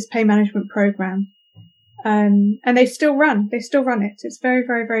this pain management program. And they still run it. It's very,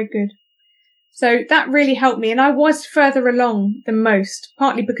 very, very good. So that really helped me. And I was further along than most,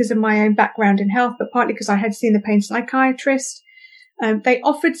 partly because of my own background in health, but partly because I had seen the pain psychiatrist. They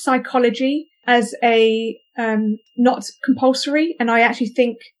offered psychology as not compulsory. And I actually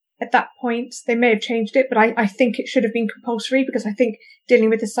think at that point, they may have changed it, but I think it should have been compulsory because I think dealing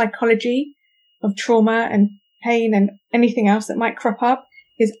with the psychology of trauma and pain and anything else that might crop up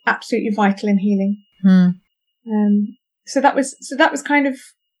is absolutely vital in healing. So that was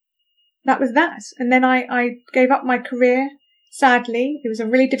that. And then I gave up my career. Sadly, it was a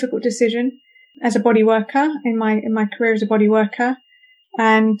really difficult decision as a body worker in my career as a body worker,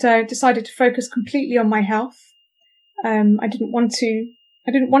 and decided to focus completely on my health. I didn't want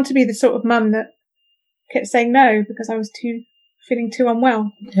to be the sort of mum that kept saying no because I was feeling too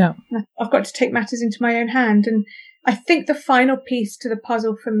unwell. Yeah. I've got to take matters into my own hand. And I think the final piece to the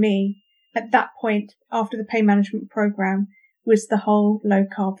puzzle for me at that point after the pain management program was the whole low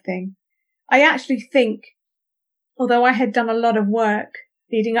carb thing. I actually think, although I had done a lot of work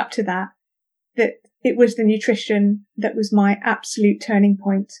leading up to that it was the nutrition that was my absolute turning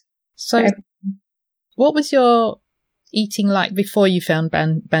point. So what was your eating like before you found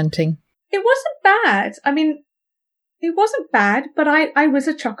Banting? It wasn't bad. I mean, it wasn't bad, but I was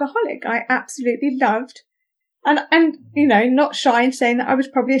a chocoholic. I absolutely loved, and not shy in saying that I was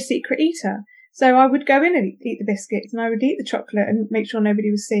probably a secret eater. So I would go in and eat the biscuits and I would eat the chocolate and make sure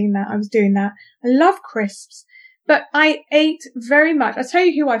nobody was seeing that I was doing that. I love crisps, but I ate very much. I'll tell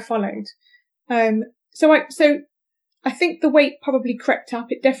you who I followed. So I think the weight probably crept up.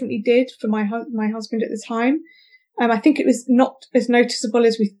 It definitely did for my husband at the time. I think it was not as noticeable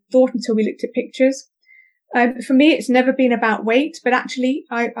as we thought until we looked at pictures. For me, it's never been about weight, but actually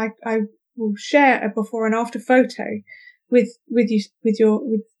I will share a before and after photo with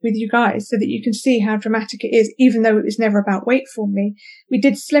you guys so that you can see how dramatic it is, even though it was never about weight for me. We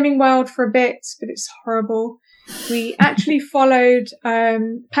did Slimming World for a bit, but it's horrible. We actually followed,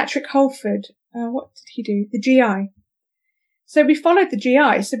 Patrick Holford. What did he do? The GI. So we followed the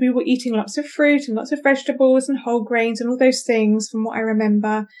GI. So we were eating lots of fruit and lots of vegetables and whole grains and all those things from what I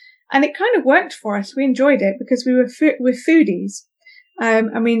remember. And it kind of worked for us. We enjoyed it because we're foodies.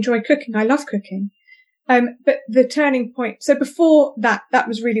 And we enjoy cooking. I love cooking. But the turning point. So before that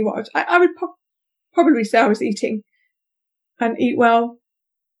was really what I would probably say I was eating the Eat Well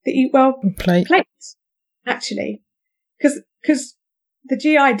plate, actually. Cause the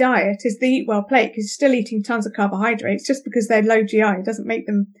GI diet is the Eat Well plate because you're still eating tons of carbohydrates. Just because they're low GI doesn't make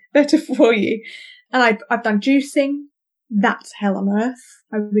them better for you. And I've done juicing. That's hell on earth.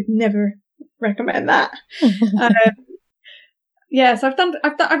 I would never recommend that. Yes,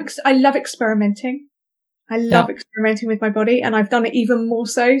 I love experimenting. I love experimenting with my body, and I've done it even more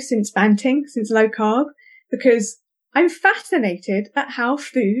so since Banting, since low carb, because I'm fascinated at how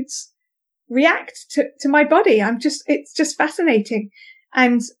foods react to my body. It's just fascinating.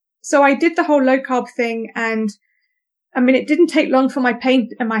 And so I did the whole low carb thing, and I mean, it didn't take long for my pain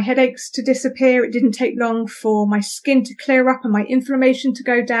and my headaches to disappear. It didn't take long for my skin to clear up and my inflammation to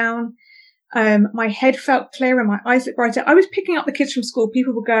go down. My head felt clear and my eyes looked brighter. I was picking up the kids from school.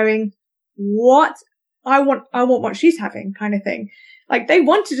 People were going, what? I want what she's having, kind of thing. Like, they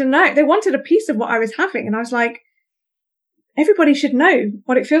wanted to know, they wanted a piece of what I was having. And I was like, everybody should know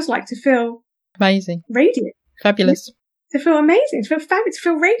what it feels like to feel amazing, radiant, fabulous, to feel amazing, to feel fabulous, to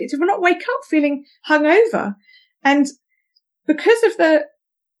feel radiant, to not wake up feeling hungover. And because of the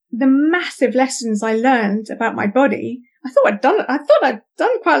massive lessons I learned about my body, I thought I'd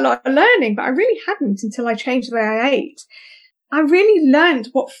done quite a lot of learning, but I really hadn't until I changed the way I ate. I really learned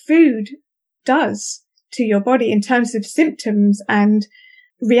what food does to your body in terms of symptoms and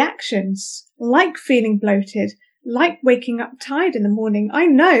reactions, like feeling bloated, like waking up tired in the morning. I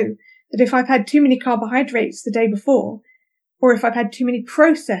know that if I've had too many carbohydrates the day before, or if I've had too many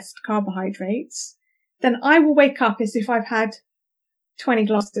processed carbohydrates, then I will wake up as if I've had 20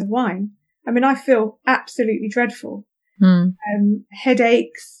 glasses of wine. I mean, I feel absolutely dreadful.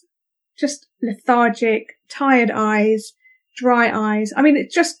 Headaches, just lethargic, tired eyes, dry eyes. I mean,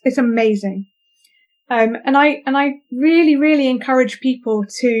 it's amazing. And I really, really encourage people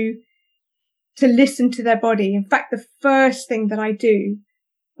to listen to their body. In fact, the first thing that I do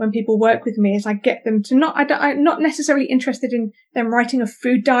when people work with me is I get them to I'm not necessarily interested in them writing a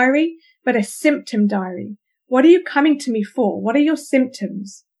food diary, but a symptom diary. What are you coming to me for? What are your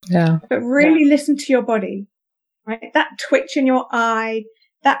symptoms? Yeah. But really listen to your body, right? That twitch in your eye,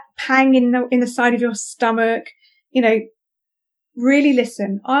 that pang in the side of your stomach, really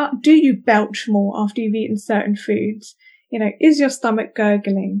listen. Do you belch more after you've eaten certain foods? Is your stomach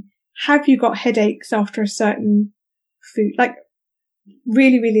gurgling? Have you got headaches after a certain food? Like,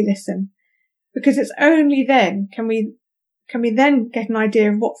 really, really listen, because it's only then can we then get an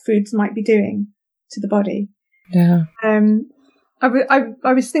idea of what foods might be doing to the body. Yeah.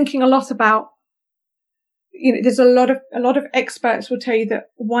 I was thinking a lot about, there's a lot of experts will tell you that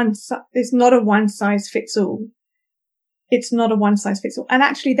there's not a one size fits all. It's not a one size fits all. And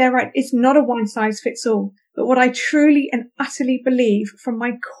actually they're right. It's not a one size fits all. But what I truly and utterly believe from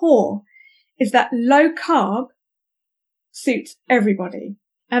my core is that low carb suits everybody.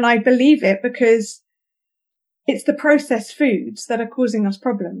 And I believe it because it's the processed foods that are causing us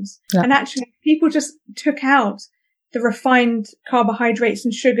problems. Yeah. And actually people just took out the refined carbohydrates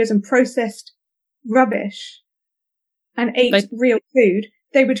and sugars and processed rubbish and ate real food,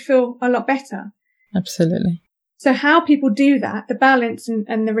 they would feel a lot better. Absolutely. So how people do that, the balance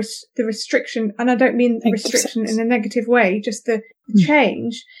and the restriction, and I don't mean restriction in a negative way, just the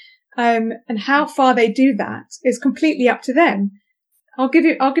change, and how far they do that is completely up to them. I'll give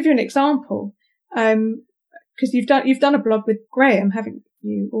you an example. Cause you've done a blog with Graham, haven't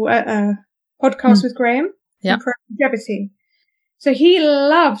you? Or a podcast with Graham? Yeah. Longevity. So he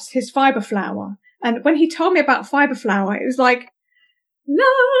loves his fiber flour. And when he told me about fiber flour, it was like, no,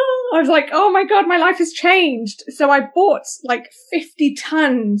 I was like, oh my God, my life has changed. So I bought like 50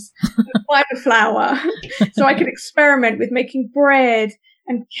 tons of fiber flour so I could experiment with making bread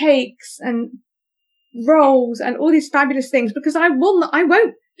and cakes and rolls and all these fabulous things, because I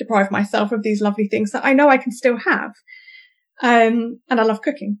won't deprive myself of these lovely things that I know I can still have. And I love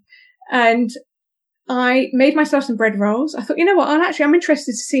cooking. And I made myself some bread rolls. I thought, you know what? I'm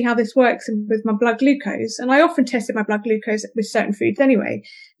interested to see how this works with my blood glucose. And I often tested my blood glucose with certain foods anyway,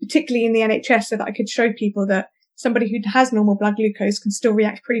 particularly in the NHS, so that I could show people that somebody who has normal blood glucose can still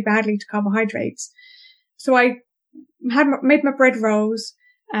react pretty badly to carbohydrates. So I made my bread rolls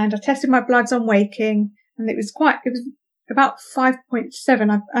and I tested my bloods on waking, and it was about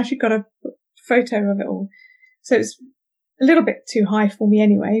 5.7. I've actually got a photo of it all. So it's a little bit too high for me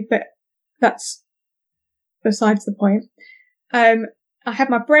anyway, but that's besides the point. I had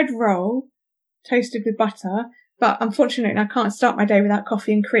my bread roll toasted with butter, but unfortunately I can't start my day without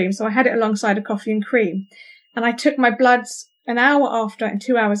coffee and cream. So I had it alongside a coffee and cream, and I took my bloods an hour after and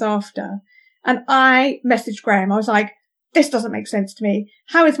 2 hours after. And I messaged Graham. I was like, this doesn't make sense to me.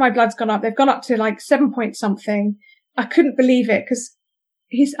 How has my bloods gone up? They've gone up to like 7 point something. I couldn't believe it because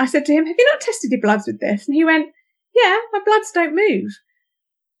I said to him, have you not tested your bloods with this? And he went, yeah, my bloods don't move.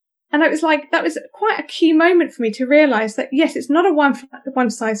 And it was like, that was quite a key moment for me to realize that, yes, it's not a one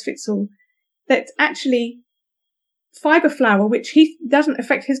size fits all. That actually fiber flour, which he doesn't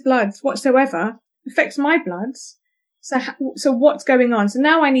affect his bloods whatsoever, affects my bloods. So what's going on? So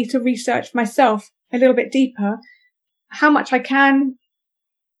now I need to research myself a little bit deeper, how much I can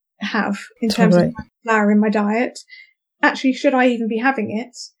have in terms of flour in my diet. Actually, should I even be having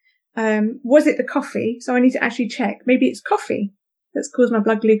it? Was it the coffee? So I need to actually check. Maybe it's coffee that's caused my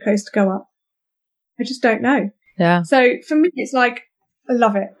blood glucose to go up. I just don't know. Yeah. So for me, it's like, I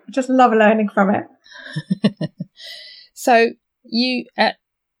love it. I just love learning from it. So you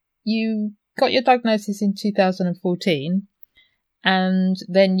got your diagnosis in 2014, and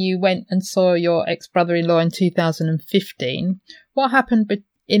then you went and saw your ex-brother-in-law in 2015. What happened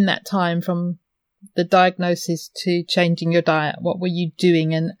in that time from the diagnosis to changing your diet? What were you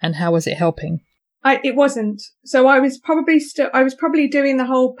doing, and how was it helping? It wasn't. So I was probably doing the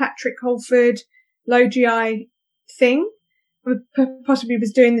whole Patrick Holford low GI thing. I possibly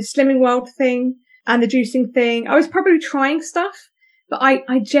was doing the Slimming World thing and the juicing thing. I was probably trying stuff, but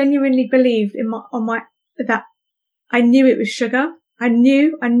I genuinely believed that I knew it was sugar. I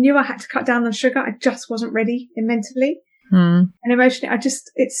knew I had to cut down on sugar. I just wasn't ready mentally and emotionally.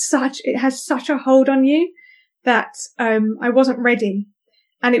 It has such a hold on you that, I wasn't ready.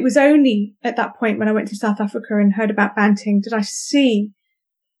 And it was only at that point when I went to South Africa and heard about Banting did I see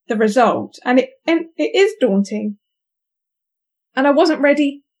the result. And it is daunting. And I wasn't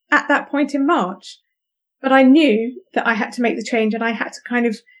ready at that point in March, but I knew that I had to make the change and I had to kind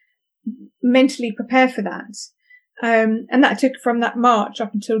of mentally prepare for that. And that took from that March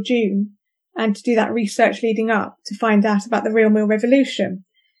up until June, and to do that research leading up to find out about the Real Meal Revolution.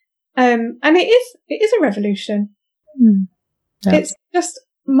 And it is a revolution. Yeah.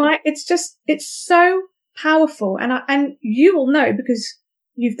 It's so powerful. And you will know because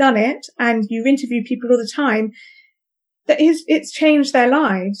you've done it and you interview people all the time that it's changed their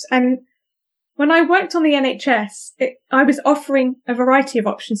lives. And when I worked on the NHS, I was offering a variety of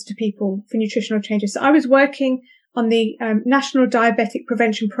options to people for nutritional changes. So I was working on the National Diabetic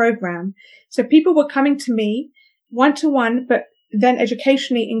Prevention Programme. So people were coming to me one-to-one, but then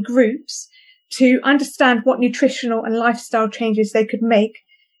educationally in groups to understand what nutritional and lifestyle changes they could make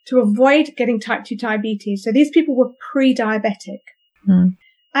to avoid getting type 2 diabetes. So these people were pre-diabetic.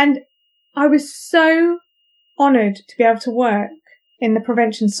 And I was so honoured to be able to work in the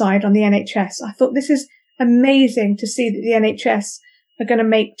prevention side on the NHS. I thought this is amazing to see that the NHS are going to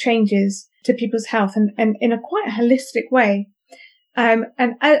make changes to people's health and in a quite holistic way. And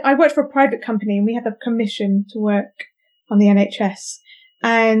I worked for a private company and we had a commission to work on the NHS.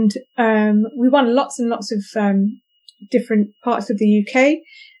 And we won lots and lots of different parts of the UK.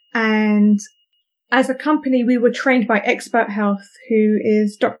 And as a company, we were trained by Expert Health, who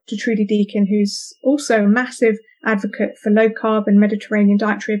is Dr. Trudy Deakin, who's also a massive advocate for low carb and Mediterranean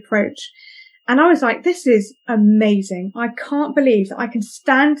dietary approach. And I was like, this is amazing. I can't believe that I can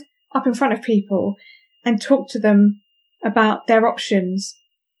stand up in front of people and talk to them about their options.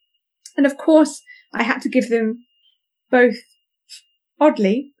 And of course, I had to give them both,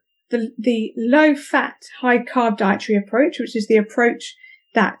 oddly, the low fat, high carb dietary approach, which is the approach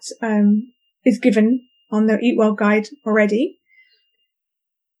that is given on the Eat Well guide already.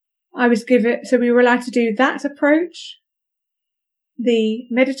 So we were allowed to do that approach, the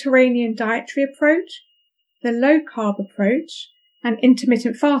Mediterranean dietary approach, the low carb approach, and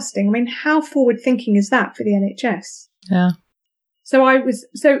intermittent fasting. I mean, how forward thinking is that for the NHS? Yeah. So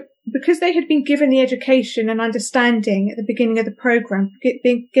because they had been given the education and understanding at the beginning of the program, the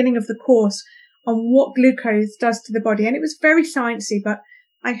beginning of the course on what glucose does to the body, and it was very sciencey, but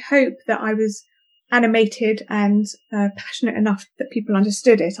I hope that I was animated and passionate enough that people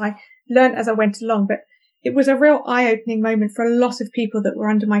understood it. I learned as I went along, but it was a real eye-opening moment for a lot of people that were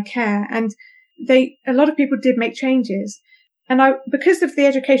under my care. And a lot of people did make changes. And because of the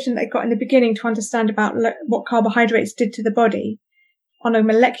education they got in the beginning to understand about what carbohydrates did to the body on a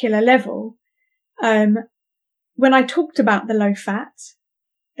molecular level, when I talked about the low fat,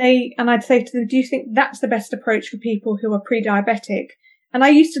 I'd say to them, do you think that's the best approach for people who are pre-diabetic? And I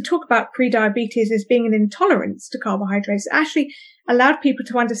used to talk about pre-diabetes as being an intolerance to carbohydrates. It actually allowed people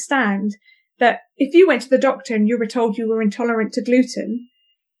to understand that if you went to the doctor and you were told you were intolerant to gluten,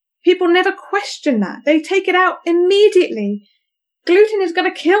 people never question that. They take it out immediately. Gluten is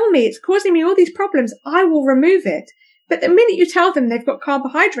going to kill me. It's causing me all these problems. I will remove it. But the minute you tell them they've got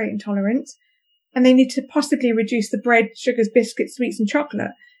carbohydrate intolerance and they need to possibly reduce the bread, sugars, biscuits, sweets and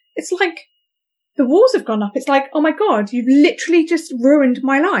chocolate, it's like the walls have gone up. It's like, oh my God, you've literally just ruined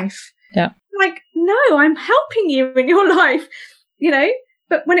my life. Yeah. Like, no, I'm helping you in your life,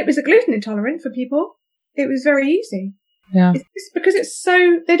 But when it was a gluten intolerant for people, it was very easy. Yeah. It's because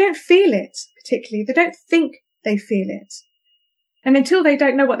they don't feel it particularly. They don't think they feel it. And until they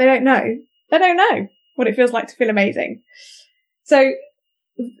don't know what they don't know, they don't know. what it feels like to feel amazing. So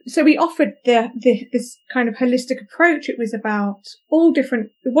we offered this kind of holistic approach. It was about all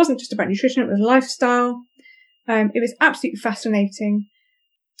different, it wasn't just about nutrition, it was lifestyle. It was absolutely fascinating,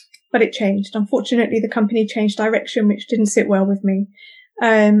 but it changed. Unfortunately, the company changed direction, which didn't sit well with me.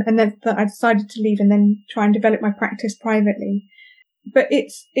 And then I decided to leave and then try and develop my practice privately. But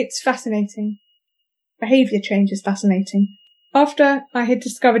it's fascinating. Behavior change is fascinating. After I had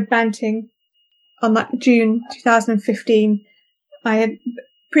discovered Banting on that June 2015,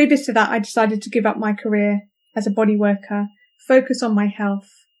 previous to that, I decided to give up my career as a body worker, focus on my health,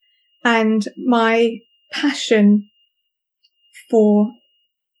 and my passion for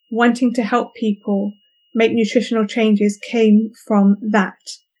wanting to help people make nutritional changes came from that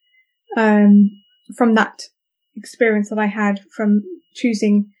experience that I had from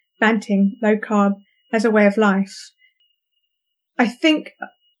choosing Banting, low carb, as a way of life. I think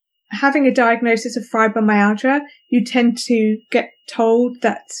having a diagnosis of fibromyalgia, you tend to get told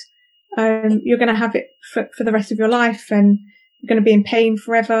that you're going to have it for the rest of your life and you're going to be in pain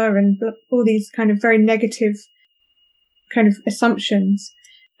forever and all these kind of very negative kind of assumptions.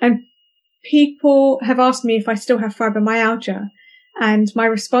 And people have asked me if I still have fibromyalgia, and my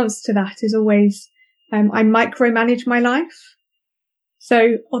response to that is always, I micromanage my life.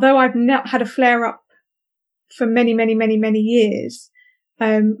 So although I've not had a flare up for many, many, many, many years,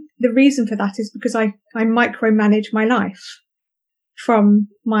 the reason for that is because I micromanage my life, from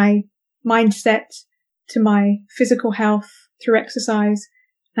my mindset to my physical health through exercise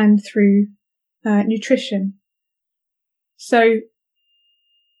and through nutrition. So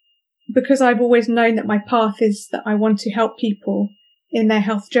because I've always known that my path is that I want to help people in their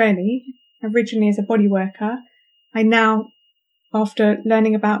health journey, originally as a body worker, I now, after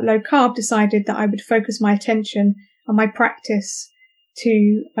learning about low carb, decided that I would focus my attention on my practice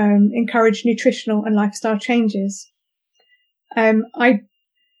to encourage nutritional and lifestyle changes. I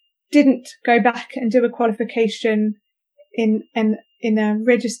didn't go back and do a qualification in a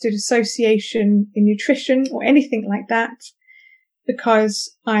registered association in nutrition or anything like that,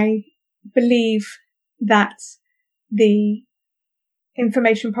 because I believe that the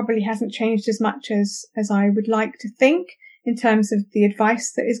information probably hasn't changed as much as I would like to think in terms of the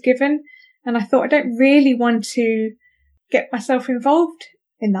advice that is given. And I thought, I don't really want to get myself involved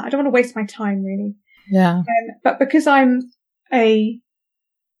in that. I don't want to waste my time, really. Yeah. But because I'm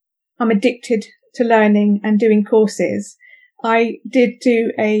addicted to learning and doing courses, I did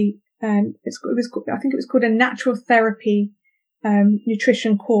do I think it was called a natural therapy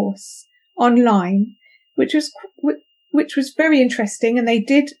nutrition course online, which was very interesting. And they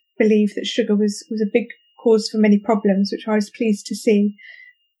did believe that sugar was a big cause for many problems, which I was pleased to see.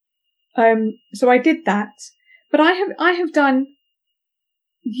 So I did that, but I have done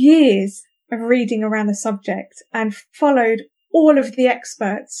years of reading around the subject and followed all of the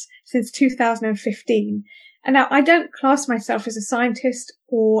experts since 2015. And now I don't class myself as a scientist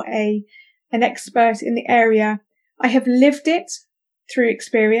or an expert in the area. I have lived it through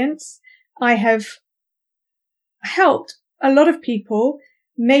experience. I have helped a lot of people,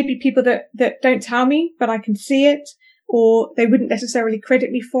 maybe people that don't tell me, but I can see it, or they wouldn't necessarily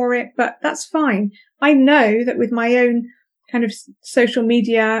credit me for it, but that's fine. I know that with my own kind of social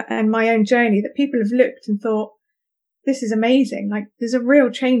media and my own journey, that people have looked and thought, this is amazing. Like, there's a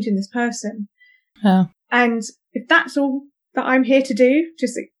real change in this person. Yeah. And if that's all that I'm here to do,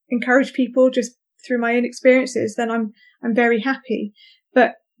 just encourage people just through my own experiences, then I'm very happy.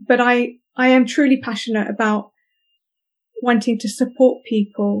 But I am truly passionate about wanting to support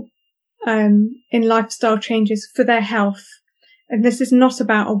people in lifestyle changes for their health. And this is not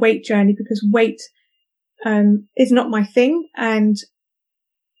about a weight journey, because weight is not my thing, and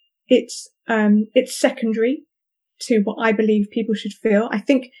it's secondary to what I believe people should feel. I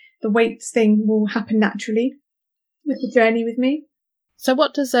think the weight thing will happen naturally with the journey with me. So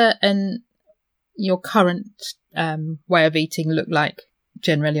what does your current way of eating look like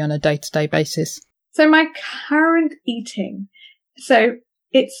generally on a day-to-day basis? So my current eating, so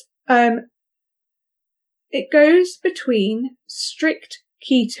it's it goes between strict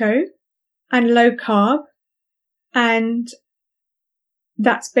keto and low carb, and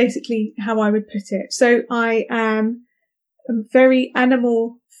that's basically how I would put it. So I am very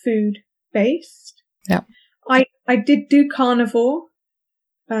animal food based. Yeah. I did do carnivore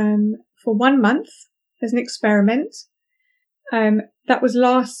for 1 month as an experiment. That was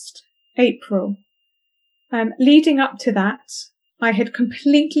last April. Leading up to that, I had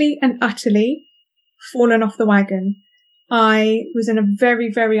completely and utterly fallen off the wagon. I was in a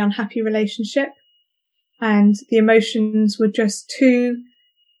very, very unhappy relationship, and the emotions were just too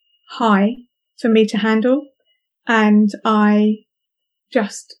high for me to handle. And I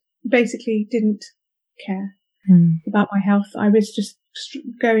just basically didn't care about my health. I was just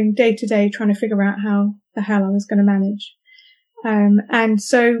going day to day trying to figure out how the hell I was going to manage. And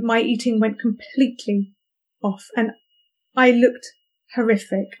so my eating went completely off, and I looked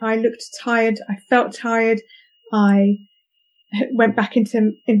horrific. I looked tired. I felt tired. I went back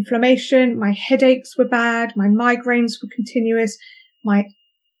into inflammation. My headaches were bad. My migraines were continuous. My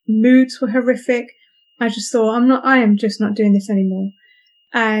moods were horrific. I just thought, I am just not doing this anymore.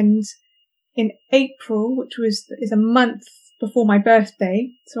 And in April, which is a month before my birthday,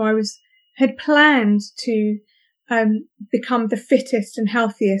 so I had planned to become the fittest and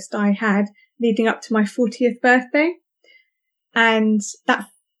healthiest I had leading up to my 40th birthday. And that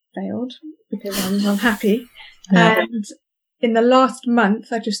failed because I was unhappy. Yeah. And in the last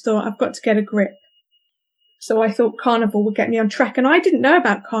month, I just thought, I've got to get a grip. So I thought carnivore would get me on track. And I didn't know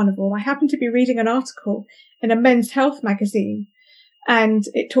about carnivore. I happened to be reading an article in a Men's Health magazine, and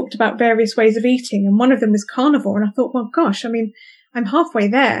it talked about various ways of eating. And one of them was carnivore. And I thought, well, gosh, I mean, I'm halfway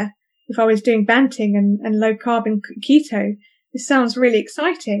there. If I was doing Banting and low carb and keto, this sounds really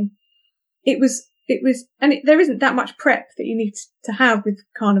exciting. There isn't that much prep that you need to have with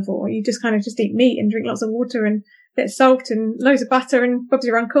carnivore. You just kind of just eat meat and drink lots of water and a bit of salt and loads of butter and Bob's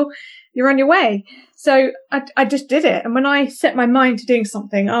your uncle. You're on your way. So I just did it. And when I set my mind to doing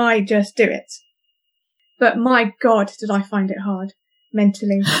something, I just do it. But my God, did I find it hard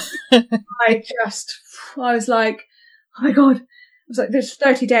mentally. I was like, oh my God. I was like, there's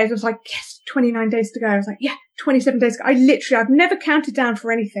 30 days. I was like, yes, 29 days to go. I was like, yeah, 27 days to go. I've never counted down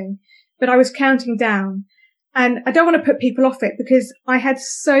for anything, but I was counting down. And I don't want to put people off it because I had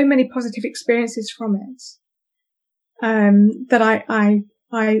so many positive experiences from it, that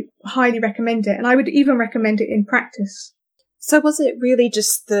I highly recommend it. And I would even recommend it in practice. So was it really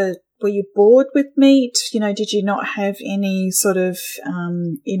just were you bored with meat? You know, did you not have any sort of,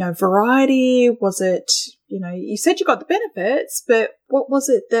 variety? Was it, you said you got the benefits, but what was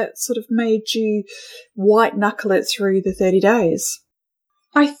it that sort of made you white knuckle it through the 30 days?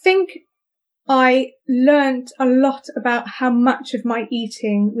 I think I learned a lot about how much of my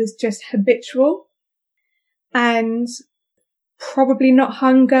eating was just habitual and probably not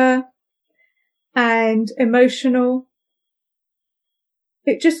hunger and emotional.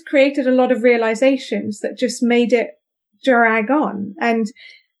 It just created a lot of realizations that just made it drag on. And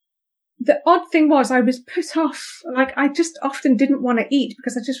the odd thing was I was put off. Like, I just often didn't want to eat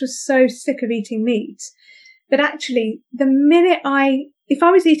because I just was so sick of eating meat. But actually, the minute if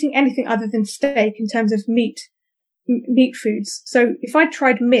I was eating anything other than steak in terms of meat foods, so if I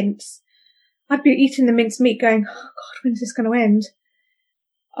tried mince, I'd be eating the mince meat going, oh God, when is this going to end?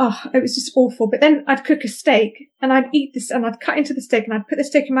 Oh, it was just awful. But then I'd cook a steak and I'd eat this and I'd cut into the steak and I'd put the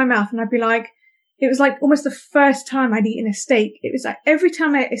steak in my mouth and I'd be like, it was like almost the first time I'd eaten a steak. It was like every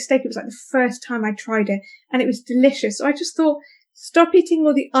time I ate a steak, it was like the first time I tried it and it was delicious. So I just thought, stop eating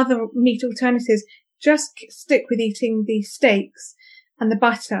all the other meat alternatives. Just stick with eating the steaks and the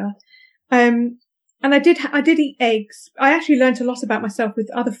butter. And I did eat eggs. I actually learned a lot about myself with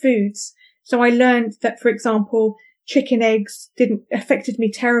other foods. So I learned that, for example, chicken eggs affected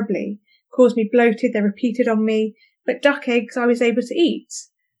me terribly, caused me bloated. They repeated on me, but duck eggs I was able to eat.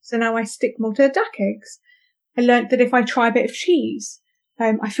 So now I stick more to the duck eggs. I learned that if I try a bit of cheese,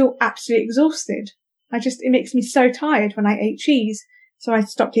 I feel absolutely exhausted. It makes me so tired when I ate cheese. So I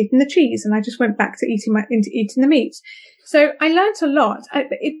stopped eating the cheese and I just went back to eating the meat. So I learned a lot.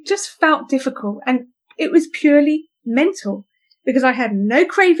 It just felt difficult and it was purely mental because I had no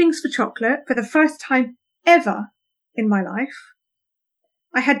cravings for chocolate for the first time ever in my life.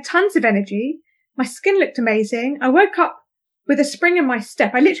 I had tons of energy. My skin looked amazing. I woke up with a spring in my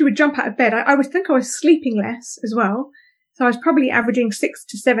step. I literally would jump out of bed. I would think I was sleeping less as well. So I was probably averaging 6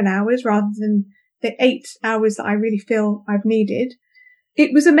 to 7 hours rather than the 8 hours that I really feel I've needed.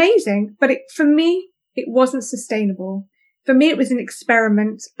 It was amazing, but for me, it wasn't sustainable. For me, it was an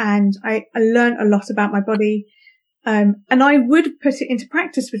experiment and I learned a lot about my body. And I would put it into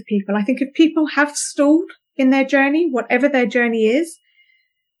practice with people. I think if people have stalled in their journey, whatever their journey is,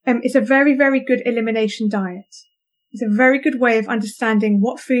 it's a very, very good elimination diet. It's a very good way of understanding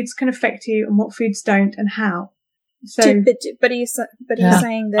what foods can affect you and what foods don't and how. So, but he's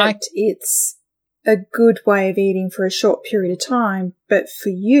saying that it's a good way of eating for a short period of time, but for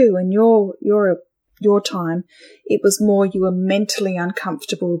you and your time, it was more you were mentally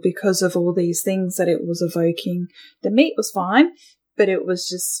uncomfortable because of all these things that it was evoking. The meat was fine, but it was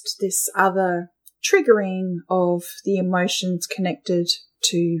just this other triggering of the emotions connected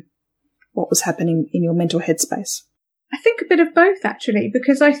to what was happening in your mental headspace. I think a bit of both, actually,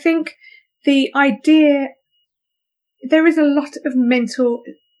 because I think the idea, there is a lot of mental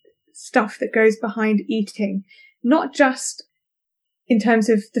stuff that goes behind eating, not just in terms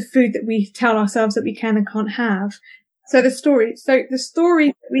of the food that we tell ourselves that we can and can't have. So the story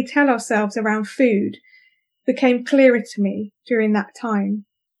that we tell ourselves around food became clearer to me during that time.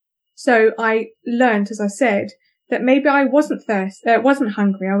 So I learned, as I said, that maybe I wasn't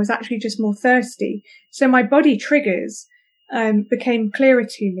hungry. I was actually just more thirsty. So my body triggers became clearer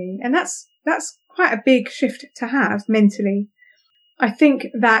to me. And that's quite a big shift to have mentally. I think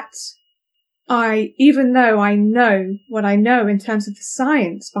that even though I know what I know in terms of the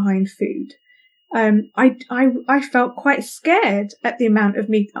science behind food, I felt quite scared at the amount of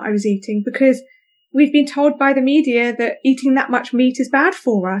meat that I was eating, because we've been told by the media that eating that much meat is bad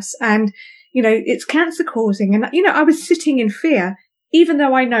for us and, it's cancer causing. And, I was sitting in fear, even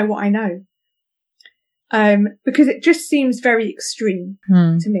though I know what I know. Because it just seems very extreme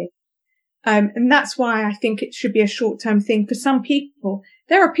to me. And that's why I think it should be a short-term thing for some people.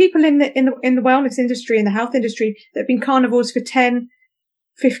 There are people in the wellness industry, in the health industry, that have been carnivores for 10,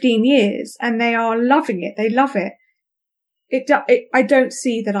 15 years, and they are loving it. They love it. I don't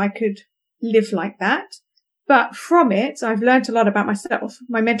see that I could live like that, but from it, I've learned a lot about myself,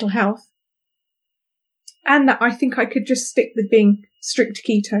 my mental health, and that I think I could just stick with being strict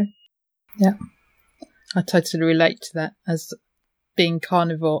keto. Yeah, I totally relate to that as being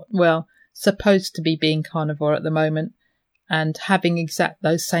carnivore. Well, supposed to be being carnivore at the moment and having exact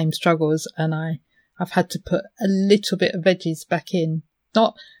those same struggles. And I've had to put a little bit of veggies back in.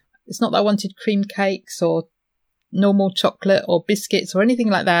 It's not that I wanted cream cakes or normal chocolate or biscuits or anything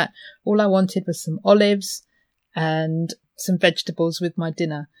like that. All I wanted was some olives and some vegetables with my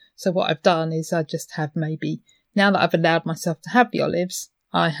dinner. So what I've done is I just have maybe, now that I've allowed myself to have the olives,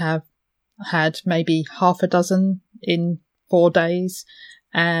 I have had maybe half a dozen in 4 days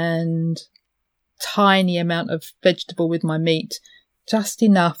and tiny amount of vegetable with my meat, just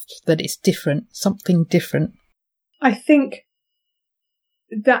enough that it's different, something different. I think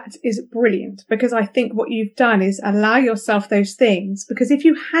that is brilliant, because I think what you've done is allow yourself those things, because if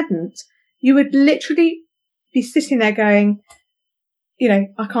you hadn't, you would literally be sitting there going,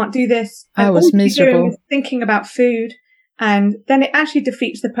 I can't do this. And I was miserable. Thinking about food. And then it actually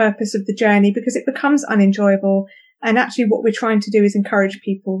defeats the purpose of the journey, because it becomes unenjoyable. And actually what we're trying to do is encourage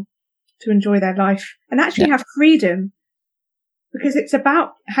people to enjoy their life and actually have freedom, because it's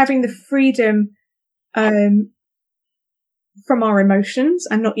about having the freedom from our emotions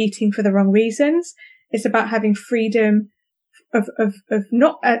and not eating for the wrong reasons. It's about having freedom of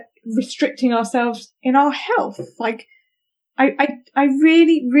not restricting ourselves in our health. Like, I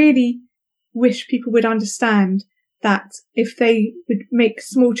really, really wish people would understand that if they would make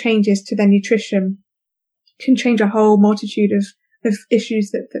small changes to their nutrition, can change a whole multitude of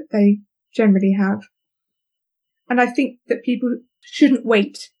issues that they generally have. And I think that people shouldn't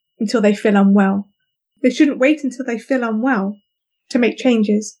wait until they feel unwell. They shouldn't wait until they feel unwell to make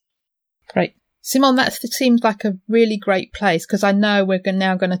changes. Great. Simone, that seems like a really great place, because I know we're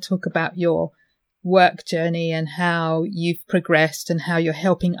now going to talk about your work journey and how you've progressed and how you're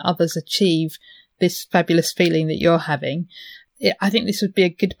helping others achieve this fabulous feeling that you're having. I think this would be a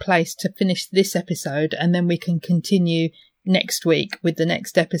good place to finish this episode, and then we can continue next week with the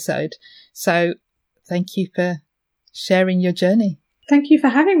next episode. So thank you for sharing your journey. Thank you for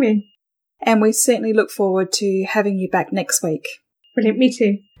having me. And we certainly look forward to having you back next week. Brilliant. Me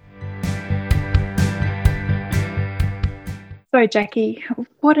too. So, Jackie,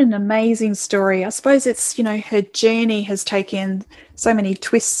 what an amazing story. I suppose it's, her journey has taken so many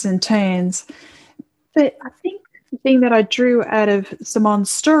twists and turns. But I think the thing that I drew out of Simone's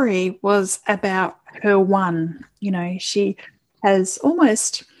story was about her one. She has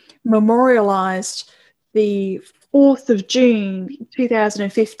almost memorialized the 4th of June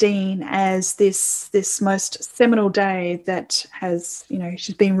 2015 as this most seminal day that has,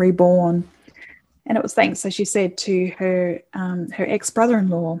 she's been reborn. And it was thanks, as she said, to her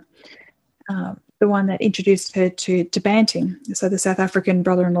ex-brother-in-law, the one that introduced her to Banting, so the South African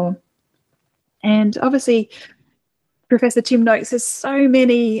brother-in-law. And obviously, Professor Tim Noakes has so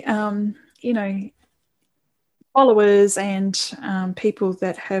many, followers and people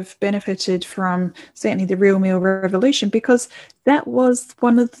that have benefited from certainly the Real Meal Revolution, because that was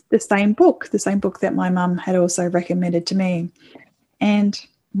one of the same book that my mum had also recommended to me. And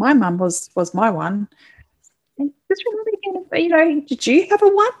my mum was my one. And just remember, did you have a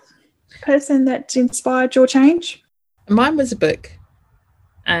one person that inspired your change? Mine was a book.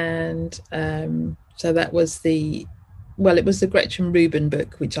 And so that was it was the Gretchen Rubin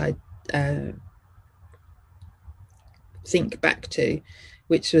book, which I think back to,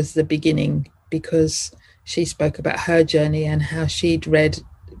 which was the beginning, because she spoke about her journey and how she'd read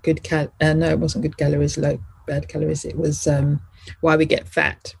no, it wasn't Good Calories, Bad Calories. It was Why We Get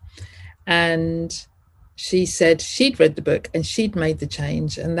Fat. And she said she'd read the book and she'd made the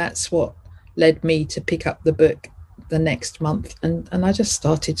change. And that's what led me to pick up the book the next month. And I just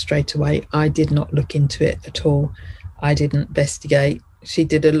started straight away. I did not look into it at all. I didn't investigate.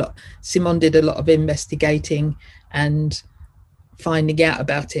 Simone did a lot of investigating and finding out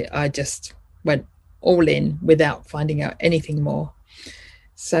about it. I just went all in without finding out anything more.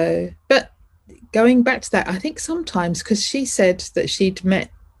 So, but going back to that, I think sometimes, because she said that she'd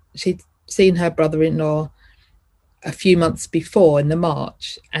seen her brother-in-law a few months before in the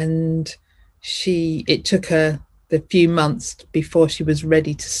March, and it took her the few months before she was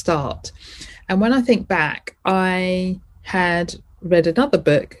ready to start. And when I think back, I had read another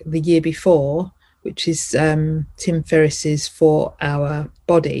book the year before, which is Tim Ferriss's 4 Hour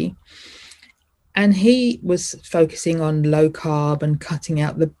Body. And he was focusing on low carb and cutting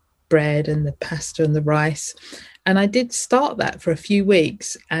out the bread and the pasta and the rice. And I did start that for a few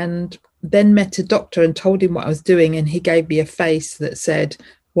weeks and then met a doctor and told him what I was doing. And he gave me a face that said,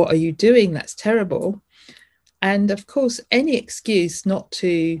 "What are you doing? That's terrible." And of course, any excuse not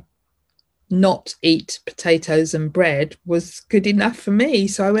to not eat potatoes and bread was good enough for me.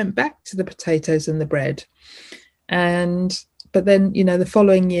 So I went back to the potatoes and the bread. But then, the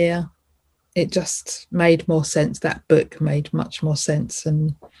following year, it just made more sense. That book made much more sense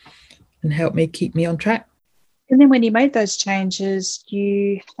and helped me keep me on track. And then when you made those changes,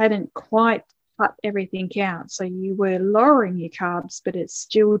 you hadn't quite cut everything out. So you were lowering your carbs, but it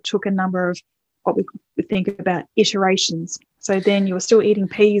still took a number of what we would think about iterations. So then you were still eating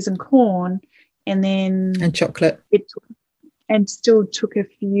peas and corn and chocolate. And still took a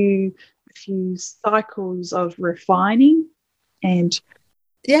few cycles of refining. And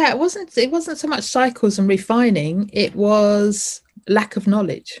yeah, it wasn't so much cycles and refining, it was lack of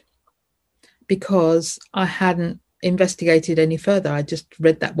knowledge, because I hadn't investigated any further. I just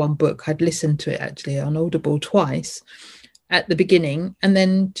read that one book. I'd listened to it actually on Audible twice at the beginning, and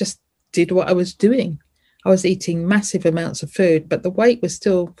then just did what I was doing. I was eating massive amounts of food, but the weight was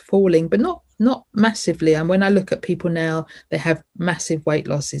still falling, but not massively. And when I look at people now, they have massive weight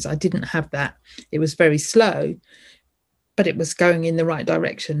losses. I didn't have that. It was very slow, but it was going in the right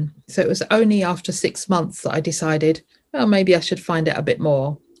direction. So it was only after 6 months that I decided, well, maybe I should find out a bit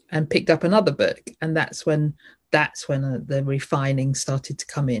more, and picked up another book. And that's when the refining started to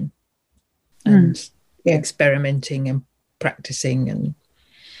come in, and experimenting and practicing and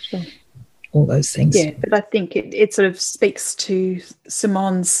all those things. Yeah, but I think it sort of speaks to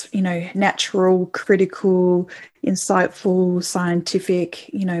Simone's, natural, critical, insightful, scientific,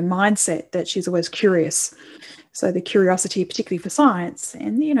 mindset, that she's always curious. So the curiosity, particularly for science,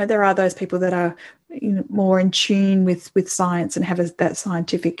 and there are those people that are more in tune with science and have that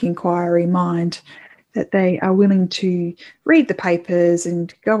scientific inquiry mind, that they are willing to read the papers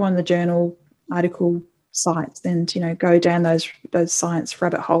and go on the journal article sites and go down those science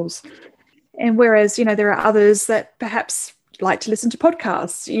rabbit holes. And whereas there are others that perhaps like to listen to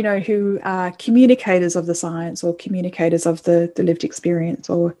podcasts, who are communicators of the science or communicators of the lived experience,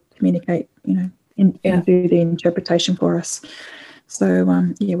 or communicate and do the interpretation for us. So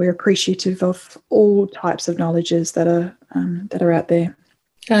we're appreciative of all types of knowledges that are out there.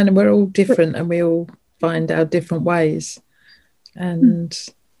 And we're all different, and we all find our different ways, and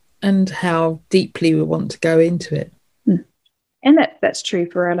how deeply we want to go into it. And that's true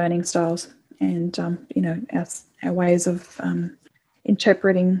for our learning styles, and our ways of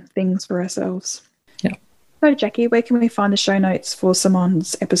interpreting things for ourselves. Yeah. So Jackie, where can we find the show notes for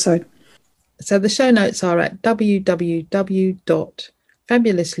Simone's episode? So the show notes are at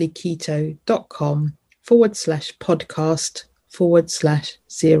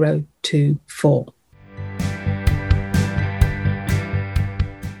www.fabulouslyketo.com/podcast/024.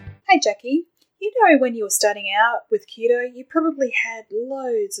 Hey Jackie, when you were starting out with keto, you probably had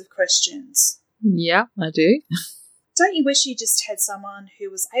loads of questions. Yeah, I do. Don't you wish you just had someone who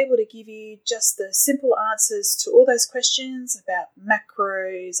was able to give you just the simple answers to all those questions about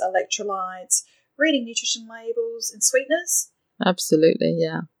macros, electrolytes, reading nutrition labels and sweeteners? Absolutely,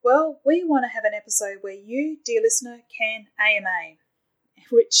 yeah. Well, we want to have an episode where you, dear listener, can AMA,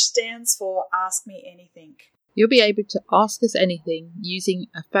 which stands for Ask Me Anything. You'll be able to ask us anything using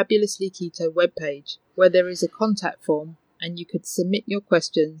a Fabulously Keto webpage, where there is a contact form, and you could submit your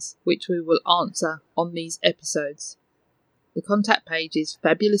questions, which we will answer on these episodes. The contact page is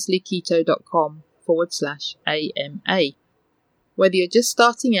fabulouslyketo.com/AMA. Whether you're just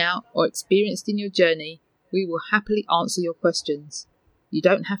starting out or experienced in your journey, we will happily answer your questions. You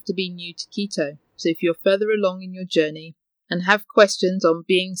don't have to be new to keto, so if you're further along in your journey and have questions on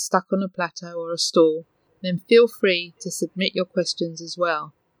being stuck on a plateau or a stall, then feel free to submit your questions as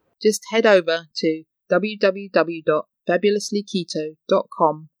well. Just head over to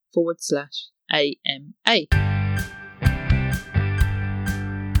www.fabulouslyketo.com/AMA.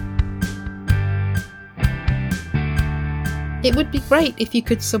 It would be great if you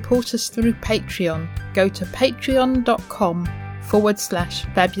could support us through Patreon. Go to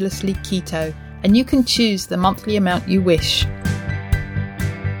patreon.com/fabulouslyketo and you can choose the monthly amount you wish.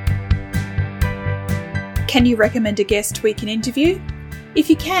 Can you recommend a guest we can interview? If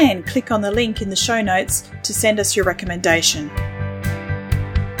you can, click on the link in the show notes to send us your recommendation.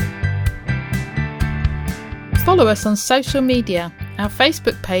 Follow us on social media. Our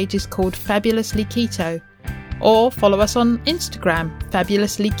Facebook page is called Fabulously Keto, or follow us on Instagram,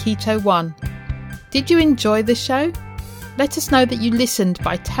 Fabulously Keto1. Did you enjoy the show? Let us know that you listened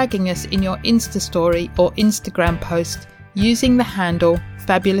by tagging us in your Insta story or Instagram post using the handle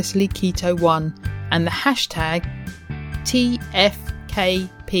Fabulously Keto1 and the hashtag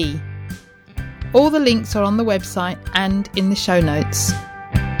TFKP. All the links are on the website and in the show notes.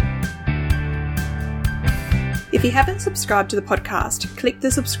 If you haven't subscribed to the podcast, click the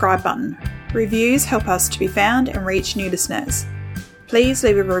subscribe button. Reviews help us to be found and reach new listeners. Please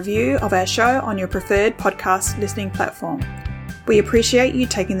leave a review of our show on your preferred podcast listening platform. We appreciate you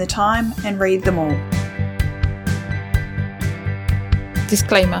taking the time and read them all.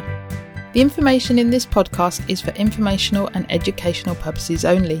 Disclaimer. The information in this podcast is for informational and educational purposes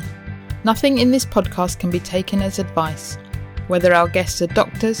only. Nothing in this podcast can be taken as advice. Whether our guests are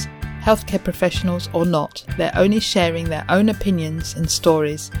doctors, healthcare professionals or not, they're only sharing their own opinions and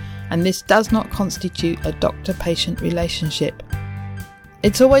stories, and this does not constitute a doctor-patient relationship.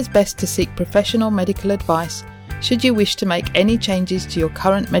 It's always best to seek professional medical advice should you wish to make any changes to your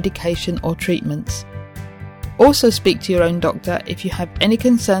current medication or treatments. Also speak to your own doctor if you have any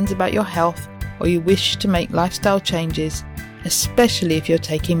concerns about your health or you wish to make lifestyle changes, especially if you're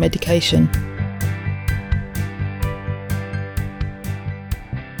taking medication.